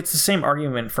 But, like, it's the same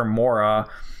argument for Mora.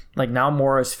 Like, now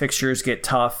Mora's fixtures get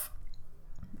tough.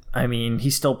 I mean, he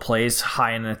still plays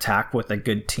high in attack with a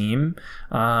good team.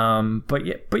 But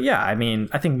yeah, I mean,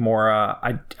 I think Mora,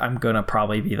 I'm going to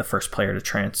probably be the first player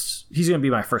to he's going to be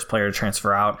my first player to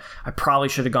transfer out. I probably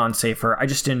should have gone safer. I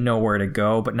just didn't know where to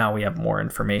go, but now we have more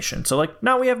information. So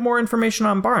now we have more information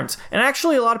on Barnes. And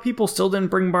actually, a lot of people still didn't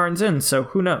bring Barnes in, so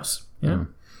who knows? You know?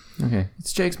 Okay,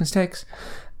 it's Jake's mistakes.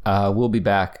 We'll be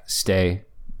back. Stay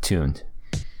tuned.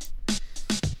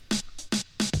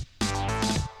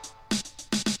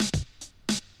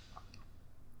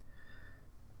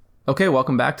 Okay,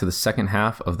 welcome back to the second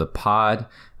half of the pod.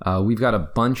 We've got a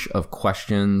bunch of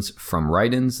questions from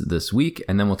write-ins this week,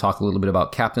 and then we'll talk a little bit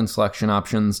about captain selection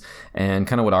options and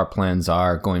kind of what our plans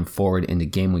are going forward into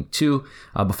Game Week 2.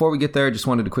 Before we get there, I just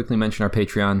wanted to quickly mention our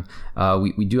Patreon.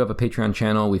 We do have a Patreon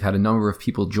channel. We've had a number of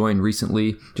people join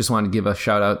recently. Just wanted to give a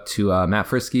shout out to Matt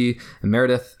Frisky and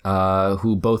Meredith,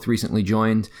 who both recently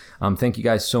joined. Thank you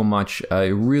guys so much.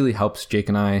 It really helps Jake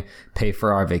and I pay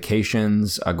for our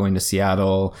vacations, going to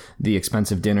Seattle, the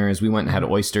expensive dinners. We went and had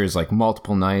oysters like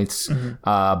multiple nights,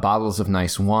 bottles of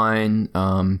nice wine.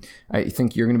 I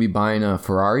think you're going to be buying a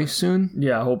Ferrari soon.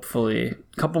 Yeah, hopefully.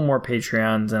 A couple more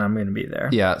Patreons and I'm going to be there.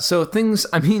 Yeah, so things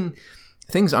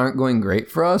aren't going great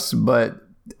for us, but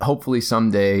hopefully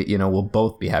someday, we'll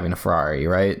both be having a Ferrari,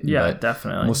 right? Yeah, but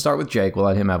definitely. We'll start with Jake. We'll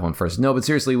let him have one first. No, but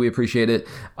seriously, we appreciate it.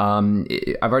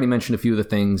 I've already mentioned a few of the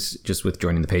things just with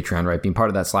joining the Patreon, right? Being part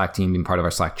of that Slack team, being part of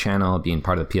our Slack channel, being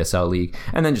part of the PSL League,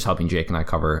 and then just helping Jake and I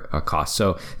cover costs.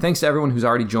 So thanks to everyone who's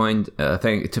already joined.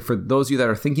 For those of you that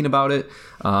are thinking about it,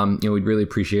 we'd really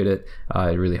appreciate it.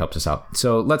 It really helps us out.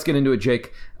 So let's get into it,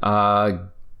 Jake.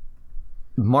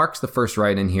 Mark's the first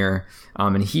write in here,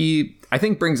 and he, I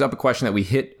think, brings up a question that we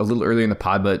hit a little earlier in the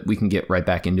pod, but we can get right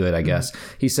back into it, I guess.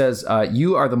 He says,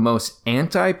 you are the most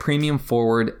anti-premium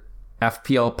forward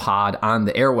FPL pod on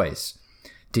the airways.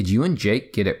 Did you and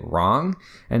Jake get it wrong?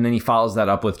 And then he follows that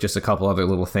up with just a couple other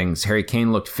little things. Harry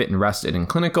Kane looked fit and rested and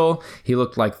clinical. He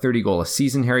looked like 30 goal a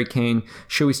season, Harry Kane.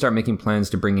 Should we start making plans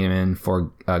to bring him in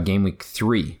for game week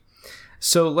 3?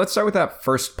 So let's start with that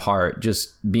first part,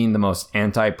 just being the most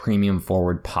anti-premium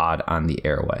forward pod on the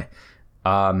airway.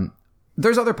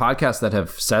 There's other podcasts that have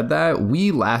said that.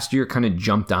 We last year kind of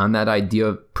jumped on that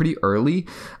idea pretty early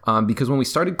because when we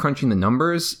started crunching the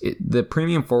numbers, the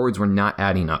premium forwards were not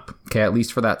adding up, okay, at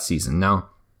least for that season. Now,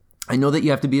 I know that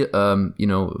you have to be,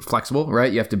 flexible,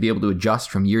 right? You have to be able to adjust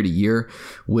from year to year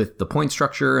with the point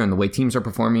structure and the way teams are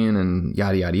performing and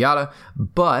yada, yada, yada.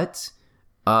 But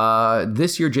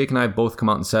this year, Jake and I have both come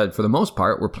out and said, for the most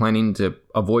part, we're planning to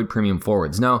avoid premium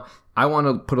forwards. Now, I want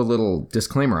to put a little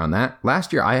disclaimer on that.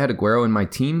 Last year, I had Aguero in my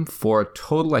team for a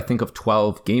total, I think, of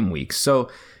 12 game weeks. So,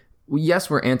 yes,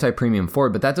 we're anti-premium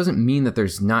forward, but that doesn't mean that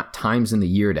there's not times in the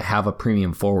year to have a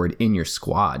premium forward in your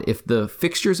squad. If the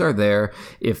fixtures are there,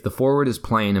 if the forward is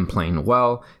playing and playing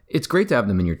well, it's great to have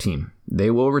them in your team.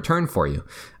 They will return for you.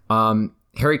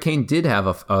 Harry Kane did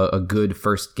have a good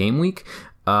first game week.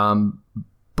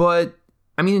 But,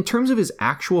 I mean, in terms of his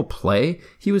actual play,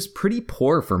 he was pretty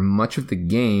poor for much of the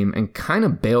game and kind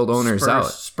of bailed owners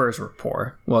out. Spurs were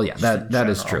poor. Well, yeah, that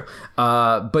is true.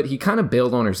 But he kind of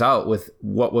bailed owners out with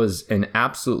what was an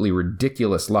absolutely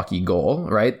ridiculous lucky goal,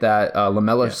 right? That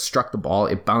Lamela struck the ball.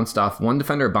 It bounced off one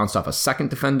defender. It bounced off a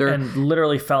second defender. And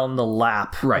literally fell in the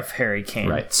lap of Harry Kane.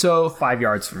 Right. So 5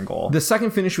 yards from goal. The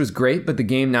second finish was great, but the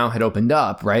game now had opened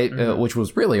up, right? Which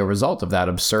was really a result of that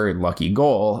absurd lucky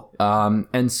goal.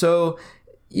 And so,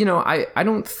 I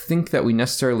don't think that we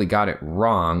necessarily got it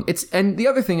wrong. And the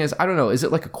other thing is, I don't know, is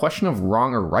it like a question of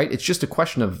wrong or right? It's just a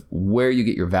question of where you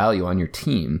get your value on your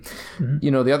team.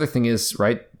 The other thing is,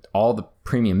 right, all the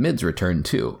premium mids return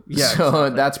too. Yeah, so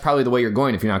exactly. That's probably the way you're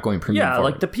going if you're not going premium forward.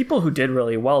 Like the people who did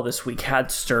really well this week had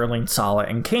Sterling, Salah,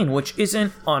 and Kane, which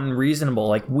isn't unreasonable.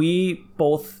 Like we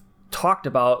both talked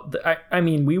about,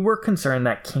 we were concerned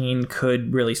that Kane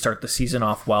could really start the season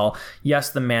off well. Yes,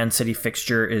 the Man City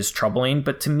fixture is troubling,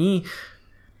 but to me,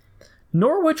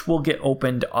 Norwich will get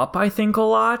opened up, I think, a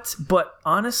lot. But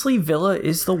honestly, Villa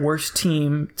is the worst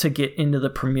team to get into the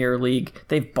Premier League.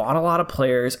 They've bought a lot of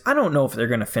players. I don't know if they're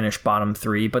going to finish bottom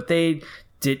 3, but they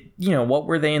did, what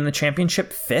were they in the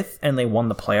Championship? 5th, and they won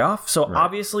the playoff. So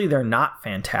Obviously they're not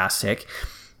fantastic.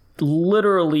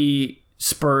 Literally,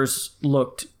 Spurs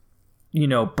looked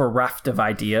bereft of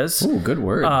ideas. Ooh, good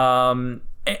word.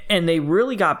 And they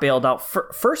really got bailed out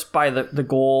first by the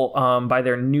goal by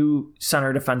their new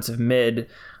center defensive mid.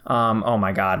 Oh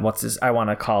my God, what's his? I want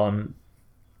to call him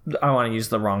I want to use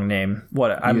the wrong name.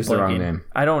 I'm Use the wrong blanking. name.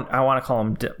 I want to call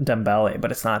him Dembele,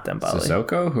 but it's not Dembele.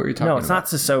 Sissoko? Who are you talking about? No, it's not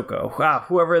Sissoko.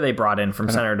 Whoever they brought in from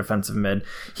center defensive mid.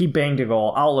 He banged a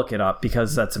goal. I'll look it up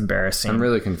because that's embarrassing. I'm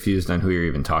really confused on who you're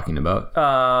even talking about.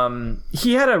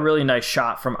 He had a really nice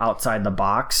shot from outside the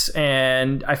box,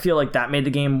 and I feel like that made the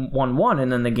game 1-1,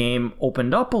 and then the game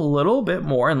opened up a little bit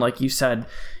more, and like you said,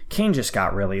 Kane just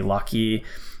got really lucky.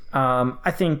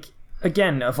 I think,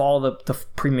 again, of all the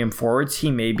premium forwards,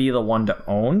 he may be the one to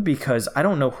own because I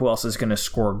don't know who else is going to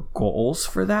score goals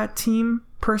for that team,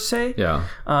 per se. Yeah.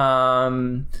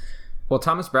 Well,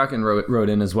 Thomas Bracken wrote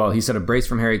in as well. He said, a brace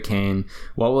from Harry Kane.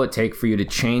 What will it take for you to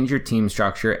change your team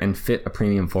structure and fit a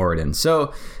premium forward in?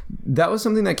 So that was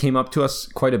something that came up to us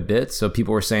quite a bit. So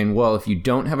people were saying, well, if you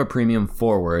don't have a premium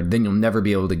forward, then you'll never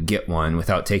be able to get one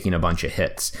without taking a bunch of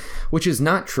hits, which is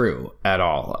not true at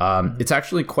all. It's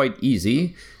actually quite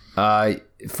easy.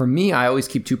 For me, I always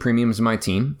keep 2 premiums in my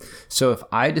team. So if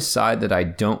I decide that I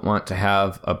don't want to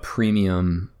have a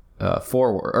premium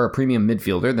forward or a premium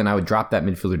midfielder, then I would drop that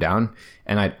midfielder down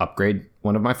and I'd upgrade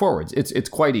one of my forwards. It's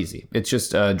quite easy. It's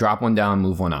just drop one down,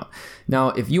 move one up. Now,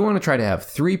 if you want to try to have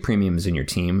 3 premiums in your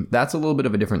team, that's a little bit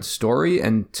of a different story.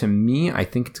 And to me, I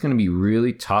think it's going to be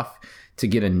really tough to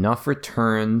get enough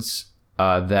returns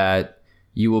that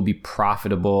you will be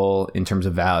profitable in terms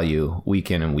of value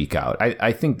week in and week out.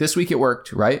 I think this week it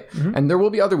worked, right? Mm-hmm. And there will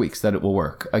be other weeks that it will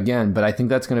work again, but I think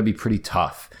that's going to be pretty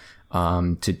tough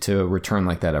to return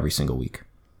like that every single week.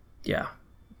 Yeah,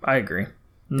 I agree.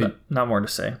 Not more to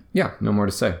say. Yeah, no more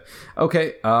to say.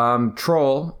 Okay,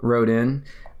 Troll wrote in,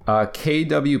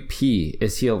 KWP,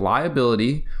 is he a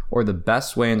liability or the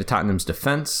best way into Tottenham's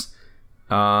defense?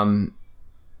 And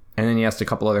then he asked a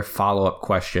couple other follow-up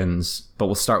questions, but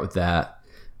we'll start with that.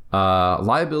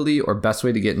 Liability or best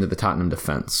way to get into the Tottenham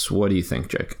defense? What do you think,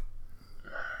 Jake?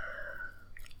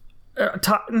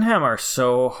 Tottenham are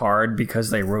so hard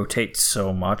because they rotate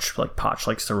so much. Like Poch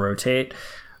likes to rotate.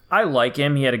 I like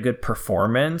him. He had a good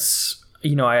performance.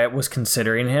 I was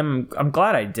considering him. I'm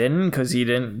glad I didn't because he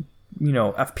didn't,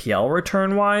 FPL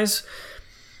return wise.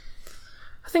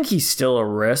 I think he's still a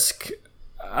risk.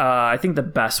 I think the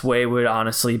best way would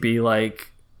honestly be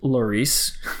like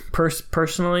Lloris,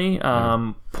 personally,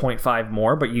 0.5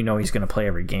 more, but he's going to play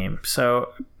every game.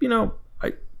 So,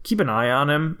 I keep an eye on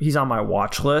him. He's on my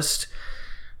watch list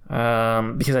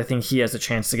because I think he has a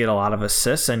chance to get a lot of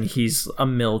assists, and he's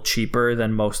 $1 mil cheaper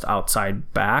than most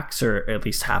outside backs, or at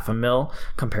least $0.5 mil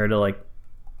compared to like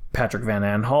Patrick Van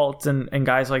Aanholt and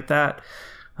guys like that.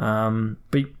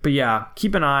 But yeah,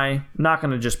 keep an eye. Not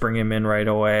going to just bring him in right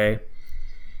away.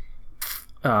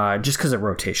 Just because of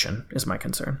rotation is my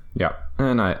concern. Yeah,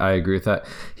 and I agree with that.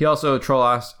 He also, Troll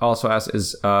asked,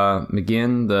 is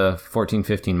McGinn the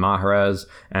 14-15 Mahrez?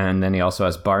 And then he also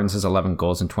has Barnes has 11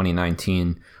 goals in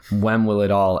 2019. When will it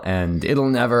all end? It'll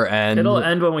never end. It'll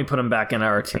end when we put him back in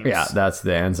our teams. Yeah, that's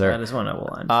the answer. That is when it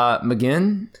will end.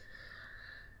 McGinn?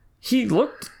 He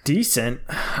looked decent.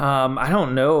 I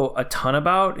don't know a ton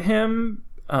about him.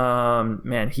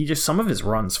 Man, some of his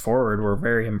runs forward were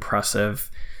very impressive.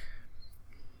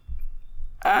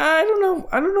 I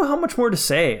don't know how much more to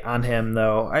say on him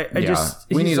though.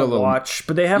 We need a little watch,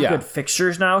 but they have good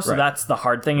fixtures now, so that's the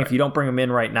hard thing. Right. If you don't bring him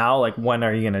in right now, like when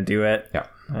are you going to do it? Yeah,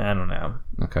 I don't know.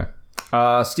 Okay.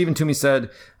 Stephen Toomey said,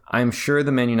 "I'm sure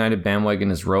the Man United bandwagon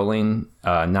is rolling.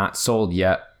 Not sold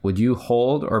yet. Would you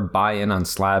hold or buy in on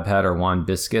Slabhead or Juan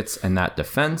Biscuits and that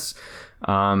defense?"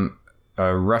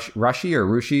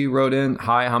 Rushi wrote in,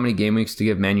 "Hi, how many game weeks to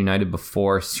give Man United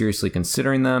before seriously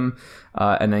considering them?"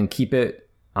 And then keep it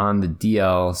on the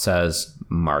DL says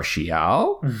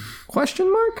Martial? Question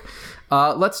mark.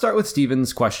 Let's start with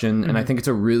Steven's question, and I think it's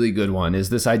a really good one,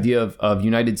 is this idea of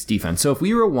United's defense. So if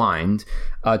we rewind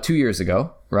 2 years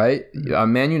ago, right,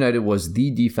 Man United was the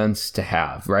defense to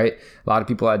have, right? A lot of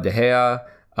people had De Gea.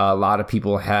 A lot of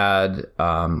people had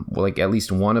at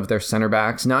least one of their center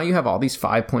backs. Now you have all these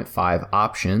 5.5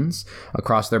 options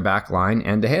across their back line,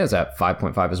 and De Gea's at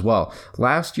 5.5 as well.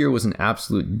 Last year was an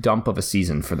absolute dump of a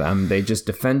season for them. They just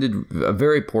defended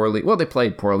very poorly. Well, they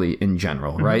played poorly in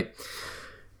general, right?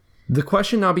 The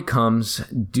question now becomes,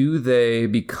 do they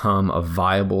become a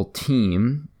viable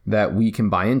team that we can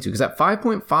buy into? Because at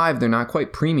 5.5, they're not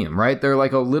quite premium, right? They're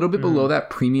like a little bit below that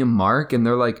premium mark, and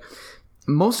they're like,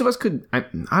 most of us could, I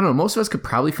don't know, most of us could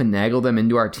probably finagle them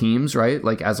into our teams, right?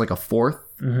 Like as like a fourth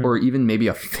or even maybe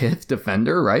a fifth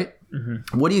defender, right?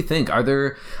 What do you think? I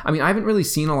haven't really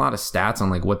seen a lot of stats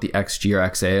on like what the XG or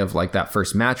XA of like that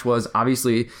first match was.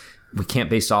 Obviously, we can't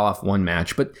base all off one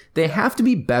match, but they have to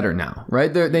be better now,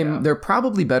 right? They're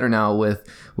probably better now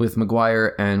with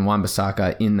Maguire and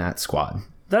Wan-Bissaka in that squad.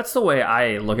 That's the way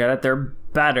I look at it. They're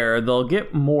better. They'll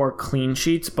get more clean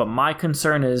sheets, but my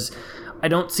concern is I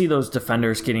don't see those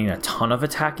defenders getting a ton of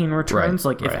attacking returns.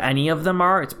 If any of them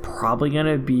are, it's probably going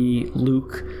to be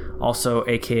Luke, also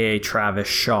aka Travis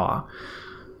Shaw.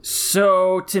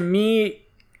 So to me,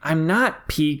 I'm not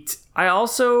peaked.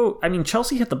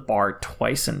 Chelsea hit the bar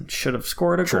twice and should have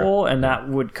scored a goal, and that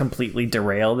would completely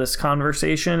derail this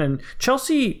conversation. And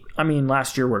Chelsea,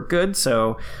 last year were good,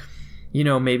 so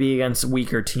maybe against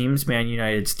weaker teams, Man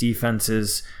United's defense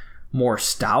is more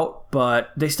stout,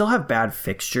 but they still have bad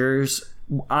fixtures.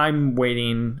 I'm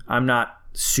waiting. I'm not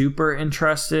super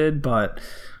interested, but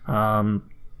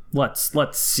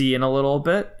let's see in a little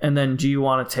bit. And then do you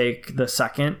want to take the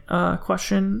second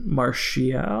question,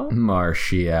 Martial?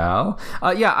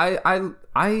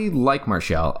 I like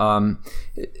Martial. I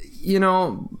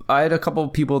had a couple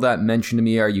of people that mentioned to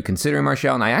me, are you considering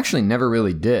Martial? And I actually never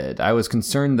really did. I was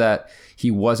concerned that he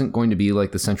wasn't going to be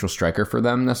like the central striker for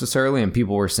them necessarily. And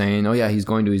people were saying, oh yeah, he's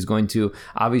going to.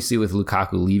 Obviously with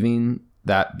Lukaku leaving,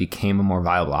 that became a more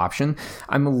viable option.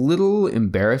 I'm a little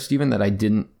embarrassed even that I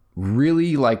didn't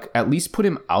really at least put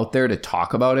him out there to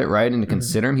talk about it, right? And to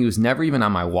consider him. He was never even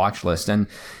on my watch list. And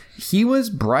he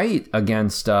was bright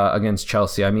against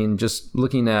Chelsea. Just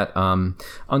looking at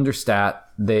Understat,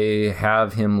 they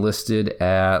have him listed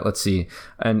at,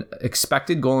 an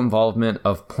expected goal involvement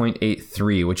of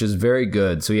 0.83, which is very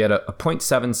good. So he had a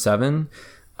 0.77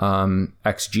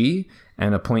 XG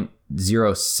and a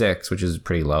 0.06, which is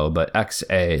pretty low, but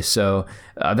XA. So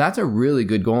that's a really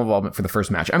good goal involvement for the first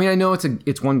match. I know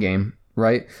it's one game,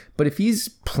 right? But if he's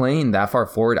playing that far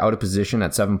forward out of position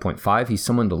at 7.5, he's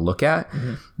someone to look at.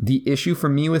 The issue for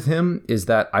me with him is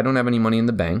that I don't have any money in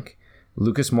the bank.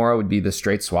 Lucas Moura would be the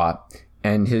straight swap,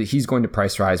 and he's going to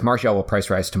price rise. Martial will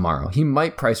price rise tomorrow. He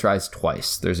might price rise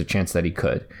twice. There's a chance that he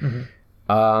could.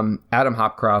 Adam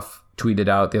Hopcroft tweeted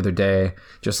out the other day,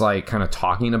 just kind of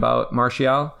talking about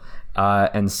Martial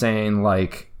and saying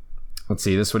this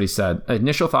is what he said.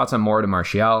 Initial thoughts on Moura to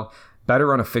Martial. Better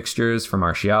run of fixtures for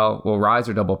Martial. Will rise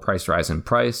or double price rise in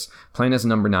price. Playing as a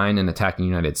number 9 in attacking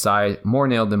United side. More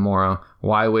nailed than Moura.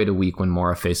 Why wait a week when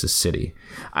Moura faces City?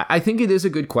 I think it is a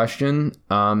good question.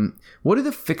 What do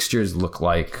the fixtures look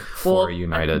like for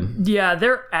United?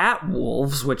 They're at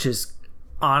Wolves, which is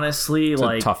honestly it's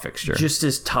a tough fixture. Just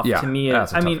as tough to me.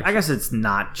 I guess it's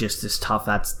not just as tough.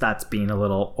 That's being a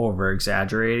little over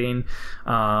exaggerating.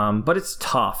 But it's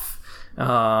tough.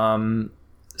 So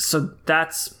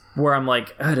that's where I'm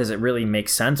does it really make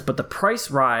sense? But the price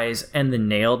rise and the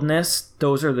nailedness,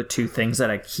 those are the two things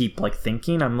that I keep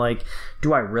thinking. I'm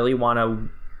do I really want to,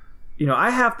 I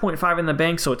have 0.5 in the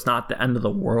bank, so it's not the end of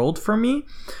the world for me,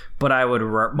 but I would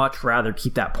much rather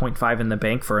keep that 0.5 in the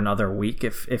bank for another week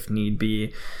if need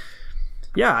be.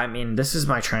 Yeah, this is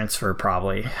my transfer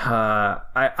probably.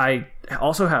 I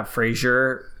also have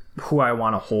Frazier, who I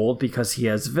want to hold because he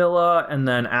has Villa, and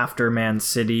then after Man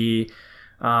City,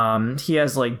 he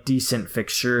has decent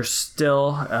fixtures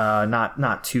still,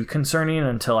 not too concerning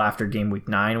until after game week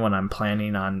 9 when I'm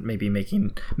planning on maybe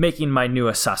making my new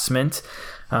assessment.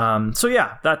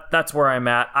 That's where I'm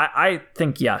at. I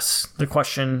think yes.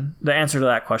 The answer to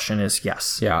that question is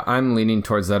yes. Yeah, I'm leaning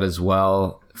towards that as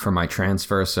well for my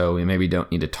transfer, so we maybe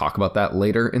don't need to talk about that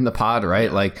later in the pod,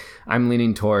 right? I'm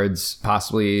leaning towards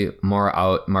possibly more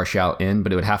out, Martial in,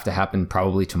 but it would have to happen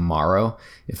probably tomorrow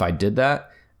if I did that.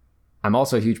 I'm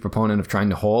also a huge proponent of trying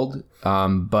to hold,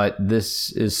 but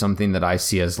this is something that I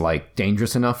see as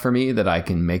dangerous enough for me that I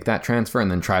can make that transfer and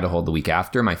then try to hold the week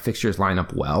after. My fixtures line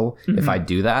up well if I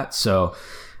do that, so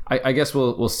I guess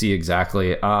we'll see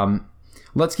exactly.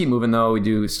 Let's keep moving though. We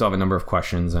do still have a number of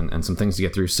questions and some things to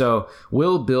get through. So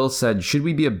Will Bill said, should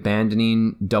we be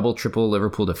abandoning double triple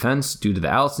Liverpool defense due to the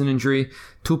Alisson injury?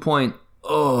 2.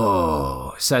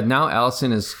 Said now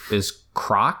Alisson is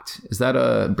crocked. Is that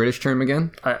a British term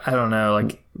again? I don't know.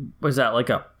 Was that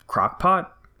a crock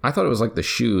pot? I thought it was the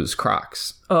shoes,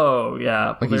 Crocs. Oh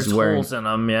yeah, there's holes in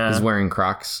them. Yeah, he's wearing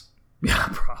Crocs. Yeah,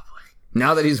 probably.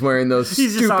 Now that he's wearing those,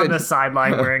 he's just on the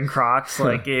sideline wearing Crocs.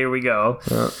 Here we go.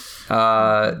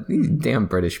 These damn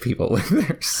British people with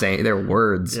their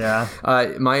words. Yeah.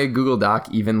 My Google Doc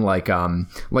even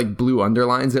blue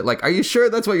underlines it. Are you sure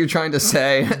that's what you're trying to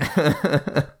say?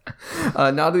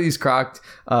 Now that he's crocked,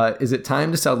 is it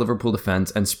time to sell Liverpool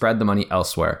defense and spread the money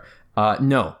elsewhere?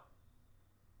 No.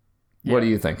 Yeah. What do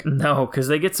you think? No, because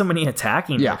they get so many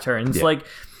attacking returns. Yeah.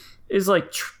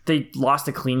 They lost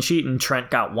a clean sheet and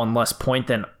Trent got one less point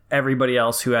than everybody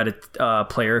else who had a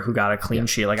player who got a clean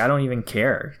sheet. I don't even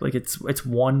care. It's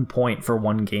 1 point for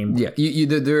one game. Yeah,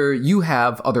 you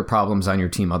have other problems on your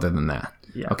team other than that.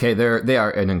 Yeah. Okay, they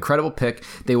are an incredible pick.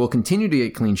 They will continue to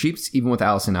get clean sheets even with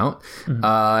Allison out,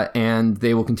 and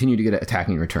they will continue to get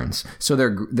attacking returns. So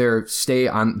they're stay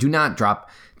on. Don't drop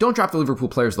the Liverpool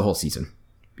players the whole season.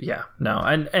 Yeah, no,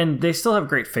 and they still have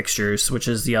great fixtures, which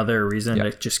is the other reason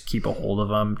to just keep a hold of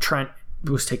them. Trent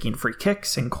was taking free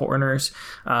kicks and corners.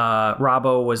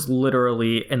 Robbo was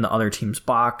literally in the other team's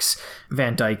box.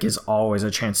 Van Dijk is always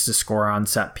a chance to score on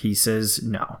set pieces.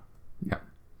 No. Yeah.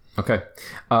 Okay.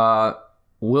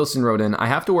 Wilson wrote in, I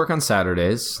have to work on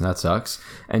Saturdays. That sucks.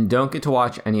 And don't get to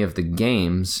watch any of the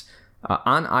games.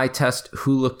 On eye test,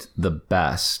 who looked the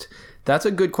best? That's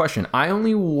a good question. I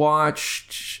only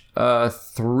watched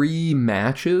 3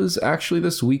 matches actually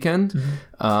this weekend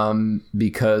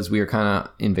because we are kind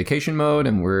of in vacation mode,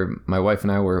 and my wife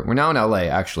and I we're now in LA.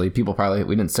 Actually, people probably,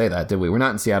 we didn't say that, did we? We're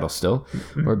not in Seattle still.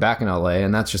 We're back in LA,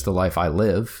 and that's just the life I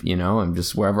live. I'm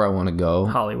just wherever I want to go.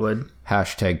 Hollywood.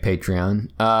 Hashtag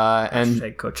Patreon.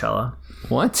 Hashtag Coachella.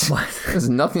 What? It has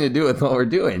nothing to do with what we're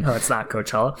doing. No, it's not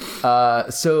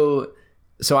Coachella.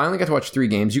 So I only got to watch 3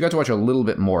 games. You got to watch a little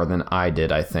bit more than I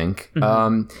did, I think.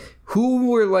 Who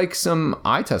were like some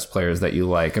eye test players that you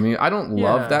like? I mean, I don't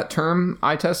love that term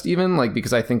eye test even,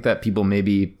 because I think that people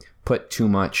maybe put too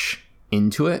much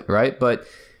into it, right? But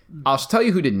I'll tell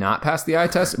you who did not pass the eye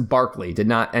test. Barkley did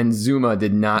not, and Zuma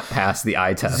did not pass the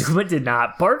eye test. Zuma did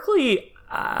not. Barkley...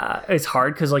 it's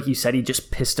hard because, like you said, he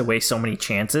just pissed away so many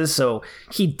chances. So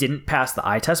he didn't pass the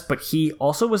eye test, but he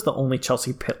also was the only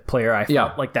Chelsea player I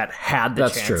felt like that had the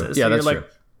chances. True. Yeah, so that's true.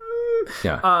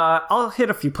 Yeah. I'll hit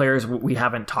a few players we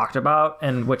haven't talked about,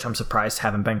 and which I'm surprised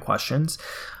haven't been questions.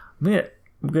 I'm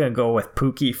gonna go with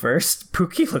Pukki first.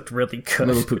 Pukki looked really good.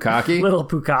 Little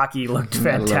Pukaki looked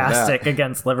fantastic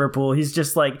against Liverpool. He's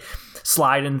just like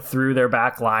sliding through their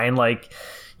back line like.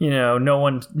 No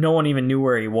one even knew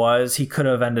where he was. He could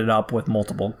have ended up with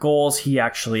multiple goals. He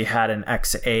actually had an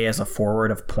XA as a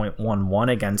forward of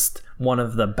 0.11 against one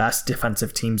of the best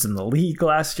defensive teams in the league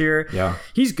last year. Yeah.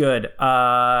 He's good.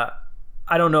 I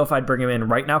don't know if I'd bring him in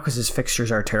right now because his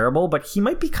fixtures are terrible, but he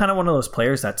might be kind of one of those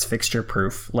players that's fixture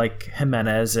proof, like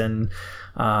Jimenez and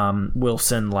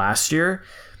Wilson last year.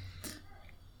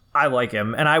 I like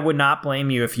him, and I would not blame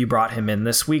you if you brought him in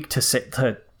this week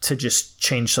to just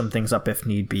change some things up if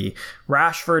need be.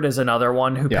 Rashford is another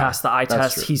one who passed the eye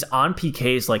test. True. He's on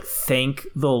PKs. Thank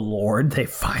the Lord they've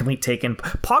finally taken.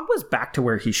 Pogba's back to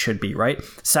where he should be, right?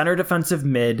 Center defensive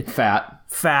mid.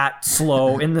 Fat,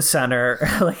 slow in the center.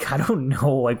 I don't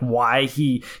know why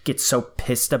he gets so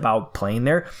pissed about playing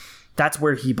there. That's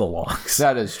where he belongs.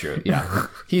 That is true. Yeah.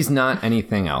 He's not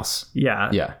anything else.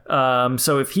 Yeah. Yeah.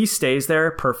 So if he stays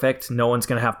there, perfect. No one's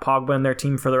going to have Pogba in their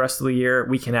team for the rest of the year.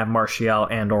 We can have Martial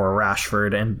and or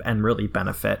Rashford and really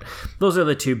benefit. Those are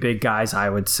the 2 big guys, I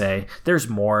would say. There's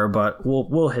more, but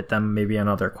we'll hit them maybe in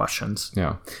other questions.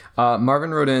 Yeah.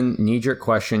 Marvin wrote in, knee-jerk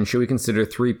question, should we consider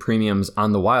 3 premiums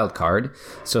on the wild card?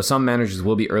 So some managers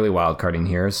will be early wild carding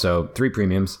here. So 3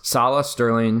 premiums, Salah,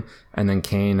 Sterling, and then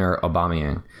Kane or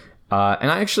Aubameyang.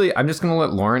 And I'm just going to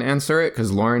let Lauren answer it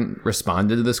because Lauren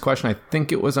responded to this question. I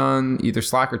think it was on either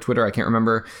Slack or Twitter. I can't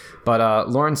remember. But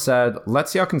Lauren said,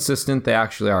 let's see how consistent they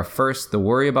actually are. First, the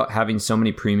worry about having so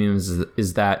many premiums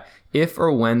is that if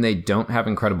or when they don't have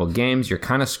incredible games, you're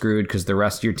kind of screwed because the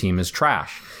rest of your team is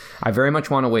trash. I very much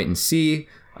want to wait and see.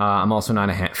 I'm also not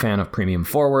a fan of premium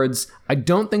forwards. I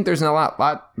don't think there's a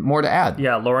lot more to add.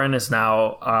 Yeah, Lauren is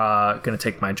now going to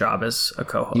take my job as a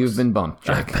co-host. You've been bumped,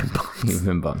 Jake. I've been bumped. You've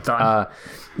been bumped. Done.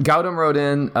 wrote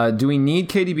in, do we need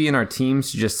KDB in our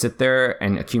teams to just sit there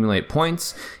and accumulate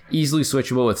points? Easily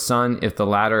switchable with Son if the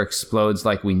latter explodes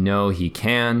like we know he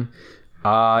can.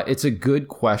 It's a good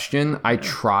question. I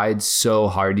tried so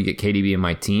hard to get KDB in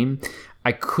my team.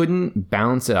 I couldn't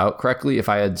balance it out correctly if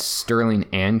I had Sterling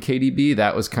and KDB.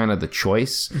 That was kind of the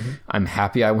choice. Mm-hmm. I'm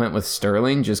happy I went with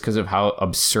Sterling just because of how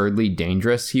absurdly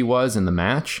dangerous he was in the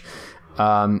match.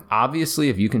 Obviously,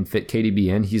 if you can fit KDB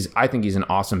in, I think he's an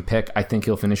awesome pick. I think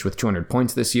he'll finish with 200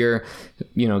 points this year.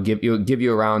 Give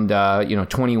you around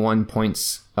 21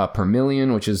 points per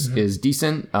million, which is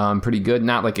decent, pretty good.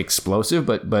 Not like explosive,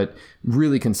 but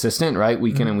really consistent, right?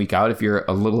 Week in and week out. If you're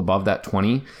a little above that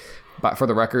 20. But for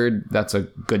the record, that's a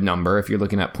good number. If you're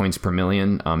looking at points per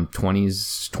million,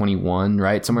 20s, 21,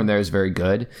 right? Somewhere in there is very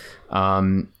good.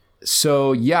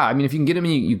 So, yeah, I mean, if you can get him,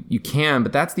 you can.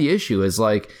 But that's the issue is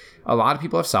a lot of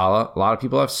people have Salah. A lot of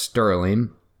people have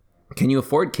Sterling. Can you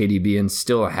afford KDB and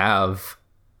still have,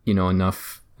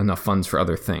 enough funds for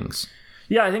other things?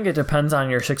 Yeah, I think it depends on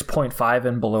your 6.5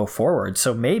 and below forward.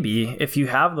 So maybe if you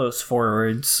have those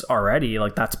forwards already,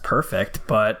 that's perfect.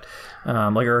 But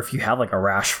or if you have a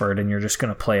Rashford and you're just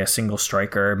going to play a single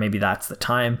striker, maybe that's the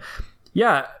time.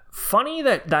 Yeah, funny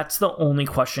that that's the only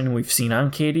question we've seen on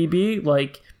KDB.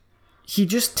 Like, he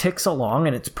just ticks along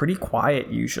and it's pretty quiet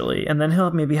usually. And then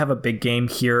he'll maybe have a big game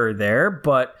here or there.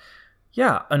 But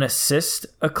yeah, an assist,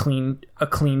 a clean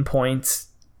points.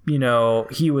 You know,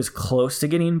 he was close to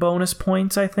getting bonus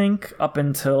points, I think, up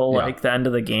until like the end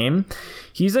of the game.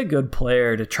 He's a good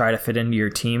player to try to fit into your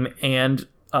team. And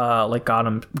like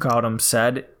Gautam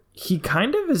said, he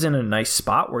kind of is in a nice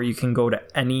spot where you can go to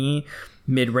any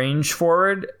mid-range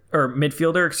forward or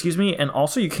midfielder, excuse me, and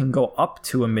also you can go up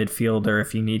to a midfielder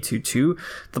if you need to too.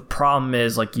 The problem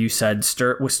is, like you said,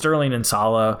 with Sterling and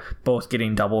Salah both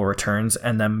getting double returns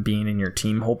and them being in your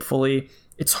team, hopefully,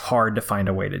 it's hard to find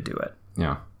a way to do it.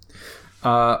 Yeah.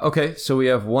 Okay, so we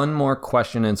have one more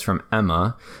question, and it's from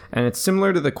Emma, and it's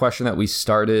similar to the question that we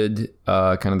started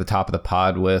kind of the top of the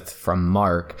pod with from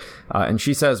Mark, and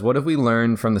she says, what have we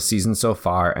learned from the season so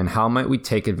far, and how might we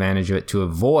take advantage of it to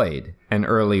avoid an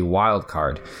early wild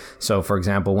card? So, for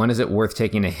example, when is it worth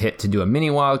taking a hit to do a mini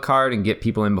wild card and get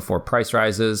people in before price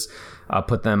rises,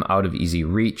 put them out of easy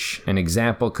reach? An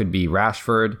example could be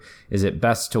Rashford. Is it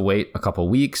best to wait a couple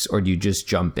weeks, or do you just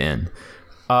jump in?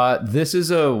 This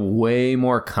is a way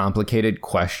more complicated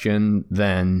question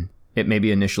than it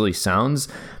maybe initially sounds.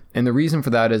 And the reason for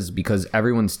that is because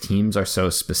everyone's teams are so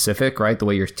specific, right? The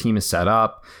way your team is set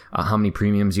up, how many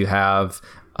premiums you have,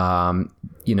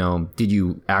 you know, did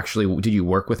you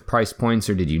work with price points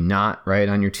or did you not, right?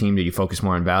 On your team, did you focus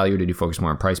more on value? Did you focus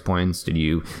more on price points? Did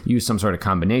you use some sort of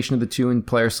combination of the two in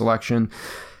player selection?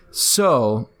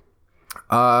 So,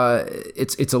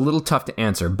 it's a little tough to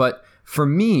answer, but for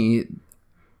me,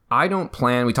 I don't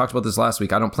plan, we talked about this last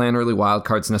week, I don't plan early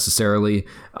wildcards necessarily.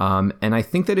 And I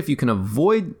think that if you can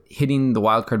avoid hitting the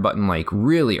wildcard button like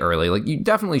really early, like you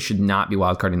definitely should not be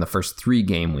wildcarding the first 3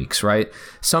 game weeks, right?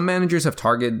 Some managers have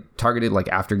targeted like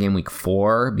after game week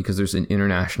 4 because there's an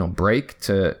international break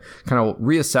to kind of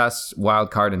reassess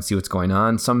wildcard and see what's going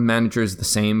on. Some managers the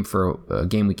same for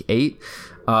game week 8.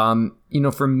 You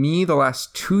know, for me, the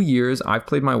last 2 years, I've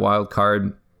played my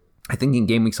wildcard I think in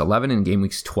game weeks 11 and game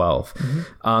weeks 12.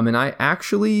 Mm-hmm. And I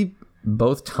actually,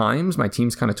 both times, my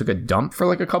teams kind of took a dump for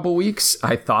like a couple weeks.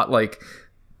 I thought like,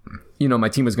 you know, my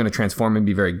team was going to transform and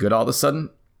be very good all of a sudden,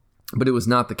 but it was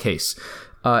not the case.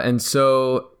 And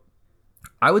so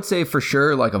I would say for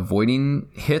sure, like avoiding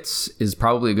hits is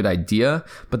probably a good idea.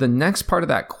 But the next part of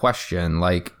that question,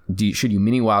 like, should you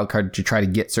mini wildcard to try to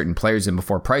get certain players in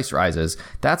before price rises?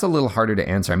 That's a little harder to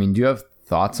answer. I mean, do you have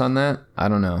thoughts on that? I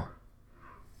don't know.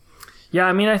 Yeah,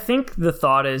 I mean, I think the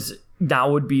thought is now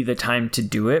would be the time to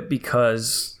do it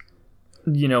because,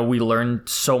 you know, we learned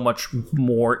so much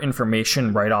more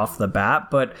information right off the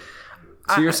bat. But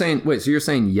so you're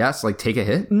saying yes, like take a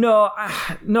hit? No,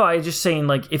 I just saying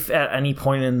like if at any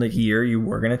point in the year you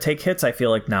were going to take hits, I feel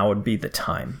like now would be the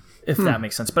time, if that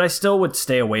makes sense. But I still would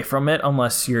stay away from it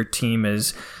unless your team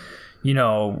is, you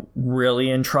know, really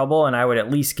in trouble. And I would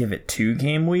at least give it 2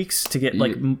 game weeks to get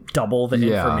like double the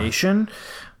information.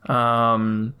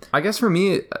 I guess for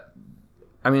me,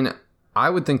 I mean, I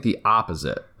would think the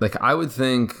opposite. Like, I would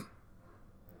think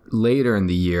later in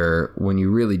the year, when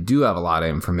you really do have a lot of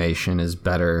information, is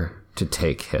better to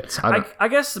take hits. I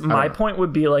guess my point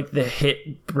would be like the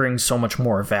hit brings so much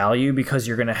more value because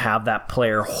you're going to have that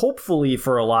player hopefully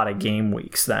for a lot of game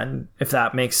weeks then, if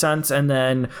that makes sense. And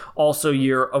then also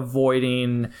you're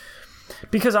avoiding...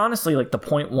 Because honestly, like the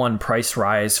 0.1 price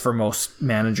rise for most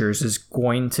managers is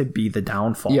going to be the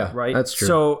downfall, right? That's true.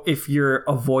 So if you're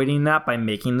avoiding that by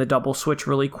making the double switch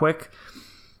really quick,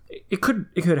 it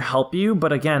could help you.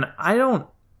 But again, I don't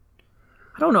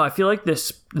know. I feel like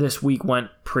this week went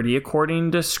pretty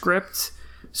according to script.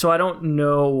 So I don't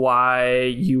know why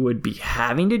you would be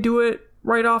having to do it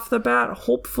right off the bat,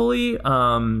 hopefully.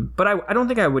 But I don't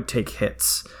think I would take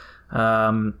hits.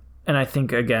 And I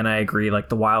think, again, I agree, like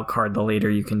the wild card, the later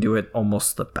you can do it,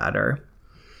 almost the better.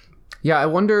 Yeah, I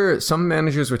wonder, some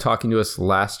managers were talking to us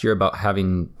last year about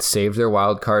having saved their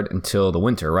wild card until the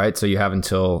winter, right? So you have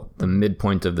until the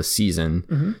midpoint of the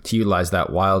season to utilize that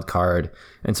wild card.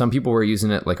 And some people were using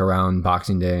it like around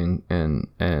Boxing Day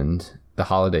and the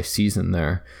holiday season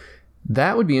there.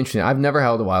 That would be interesting. I've never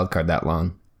held a wild card that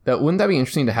long. Wouldn't that be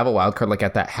interesting to have a wild card like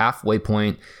at that halfway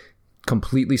point,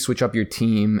 completely switch up your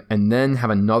team, and then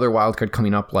have another wildcard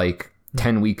coming up like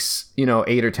 10 weeks,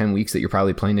 8 or 10 weeks that you're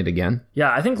probably playing it again?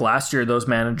 Yeah, I think last year those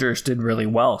managers did really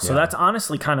well. So that's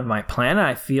honestly kind of my plan.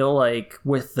 I feel like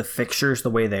with the fixtures the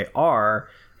way they are,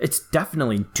 it's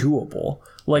definitely doable.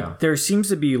 Like there seems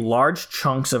to be large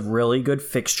chunks of really good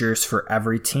fixtures for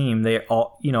every team. They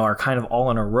all, are kind of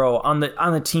all in a row on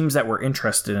the teams that we're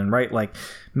interested in, right? Like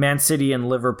Man City and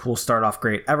Liverpool start off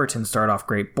great. Everton start off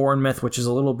great. Bournemouth, which is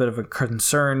a little bit of a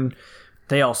concern,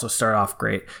 they also start off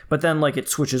great. But then like it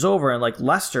switches over and like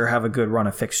Leicester have a good run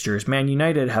of fixtures. Man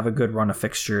United have a good run of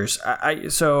fixtures.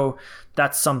 So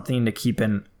that's something to keep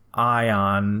an eye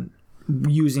on,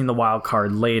 using the wild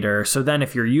card later. So then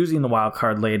if you're using the wild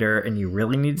card later and you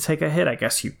really need to take a hit, I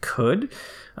guess you could,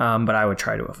 but I would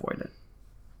try to avoid it.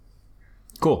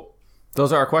 Cool.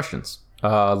 Those are our questions.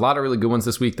 A lot of really good ones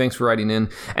this week. Thanks for writing in.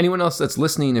 Anyone else that's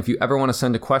listening, if you ever want to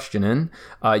send a question in,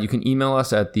 you can email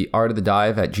us at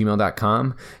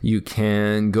theartofthedive@gmail.com. You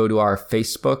can go to our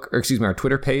our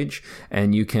Twitter page,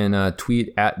 and you can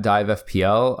tweet at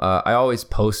DiveFPL. I always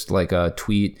post like a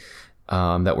tweet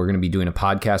that we're going to be doing a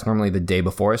podcast normally the day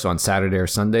before. So on Saturday or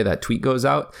Sunday, that tweet goes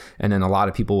out, and then a lot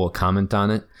of people will comment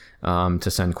on it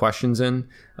to send questions in.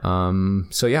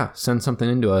 So yeah, send something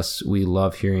into us. We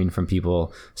love hearing from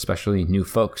people, especially new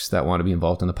folks that want to be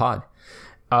involved in the pod.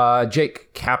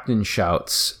 Jake, Captain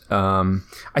Shouts.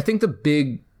 I think the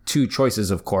big two choices,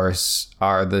 of course,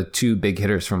 are the two big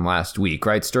hitters from last week,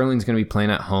 right? Sterling's going to be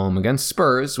playing at home against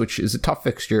Spurs, which is a tough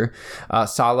fixture.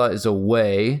 Salah is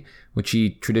away, which he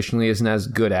traditionally isn't as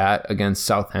good at, against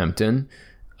Southampton.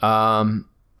 I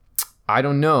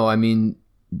don't know. I mean,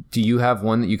 do you have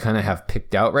one that you kind of have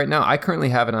picked out right now? I currently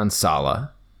have it on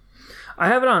Salah. I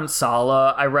have it on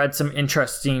Salah. I read some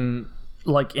interesting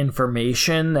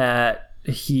information that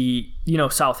he,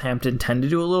 Southampton tend to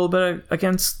do a little bit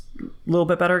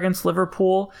better against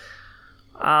Liverpool.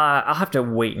 I'll have to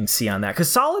wait and see on that,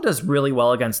 because Salah does really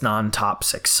well against non-top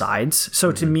 6 sides.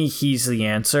 So to me, he's the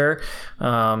answer.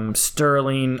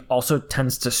 Sterling also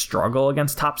tends to struggle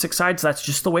against top 6 sides. That's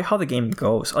just the way how the game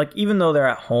goes. Like, even though they're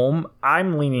at home,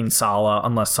 I'm leaning Salah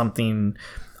unless something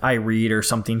I read or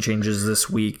something changes this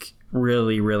week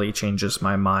really, really changes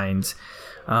my mind.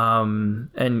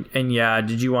 And yeah,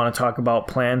 did you want to talk about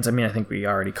plans? I mean, I think we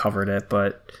already covered it,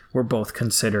 but we're both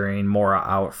considering Mora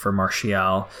out for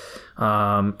Martial.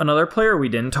 Another player we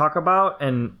didn't talk about,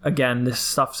 and again, this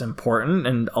stuff's important,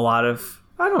 and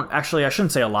I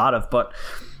shouldn't say a lot of, but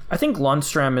I think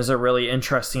Lundstram is a really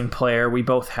interesting player. We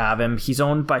both have him. He's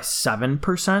owned by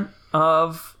 7%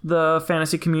 of the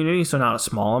fantasy community, so not a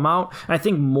small amount. I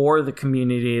think more the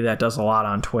community that does a lot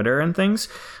on Twitter and things.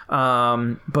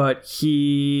 But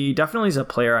he definitely is a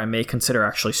player I may consider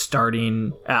actually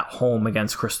starting at home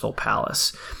against Crystal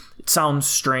Palace. It sounds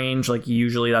strange, like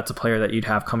usually that's a player that you'd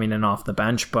have coming in off the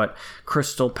bench, but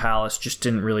Crystal Palace just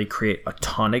didn't really create a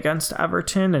ton against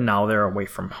Everton, and now they're away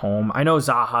from home. I know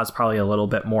Zaha's probably a little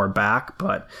bit more back,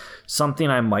 but something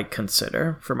I might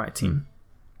consider for my team.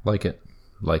 Like it.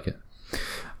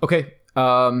 Okay.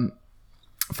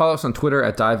 Follow us on Twitter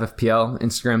at DiveFPL,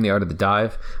 Instagram, The Art of the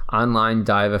Dive, online,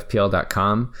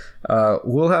 divefpl.com.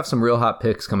 We'll have some real hot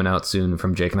picks coming out soon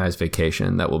from Jake and I's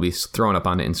vacation that will be thrown up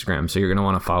onto Instagram. So you're going to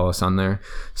want to follow us on there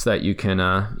so that you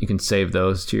can save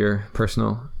those to your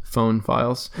personal phone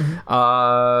files. Mm-hmm.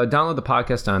 Download the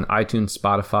podcast on iTunes,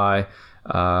 Spotify,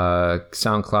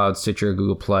 SoundCloud, Stitcher,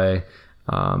 Google Play,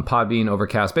 Podbean,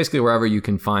 Overcast, basically wherever you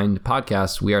can find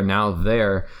podcasts, we are now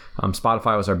there.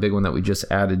 Spotify was our big one that we just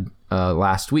added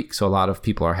last week, so a lot of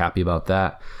people are happy about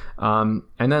that. And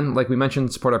then, like we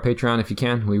mentioned, support our Patreon if you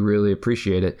can. We really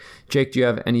appreciate it. Jake, do you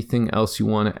have anything else you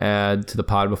want to add to the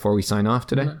pod before we sign off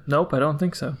today? Nope, I don't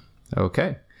think so.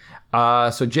 Okay.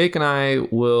 So Jake and I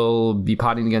will be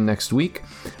potting again next week,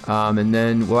 and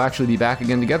then we'll actually be back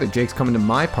again together. Jake's coming to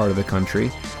my part of the country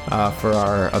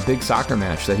for a big soccer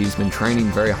match that he's been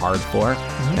training very hard for,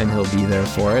 and he'll be there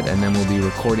for it, and then we'll be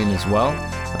recording as well.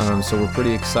 So we're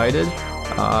pretty excited.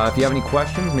 If you have any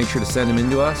questions, make sure to send them in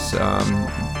to us.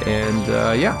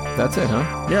 Yeah, that's it,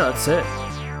 huh? Yeah, that's it.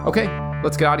 Okay,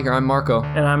 let's get out of here. I'm Marco.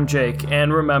 And I'm Jake.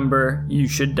 And remember, you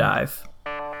should dive.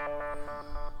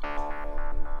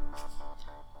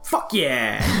 Fuck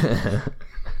yeah!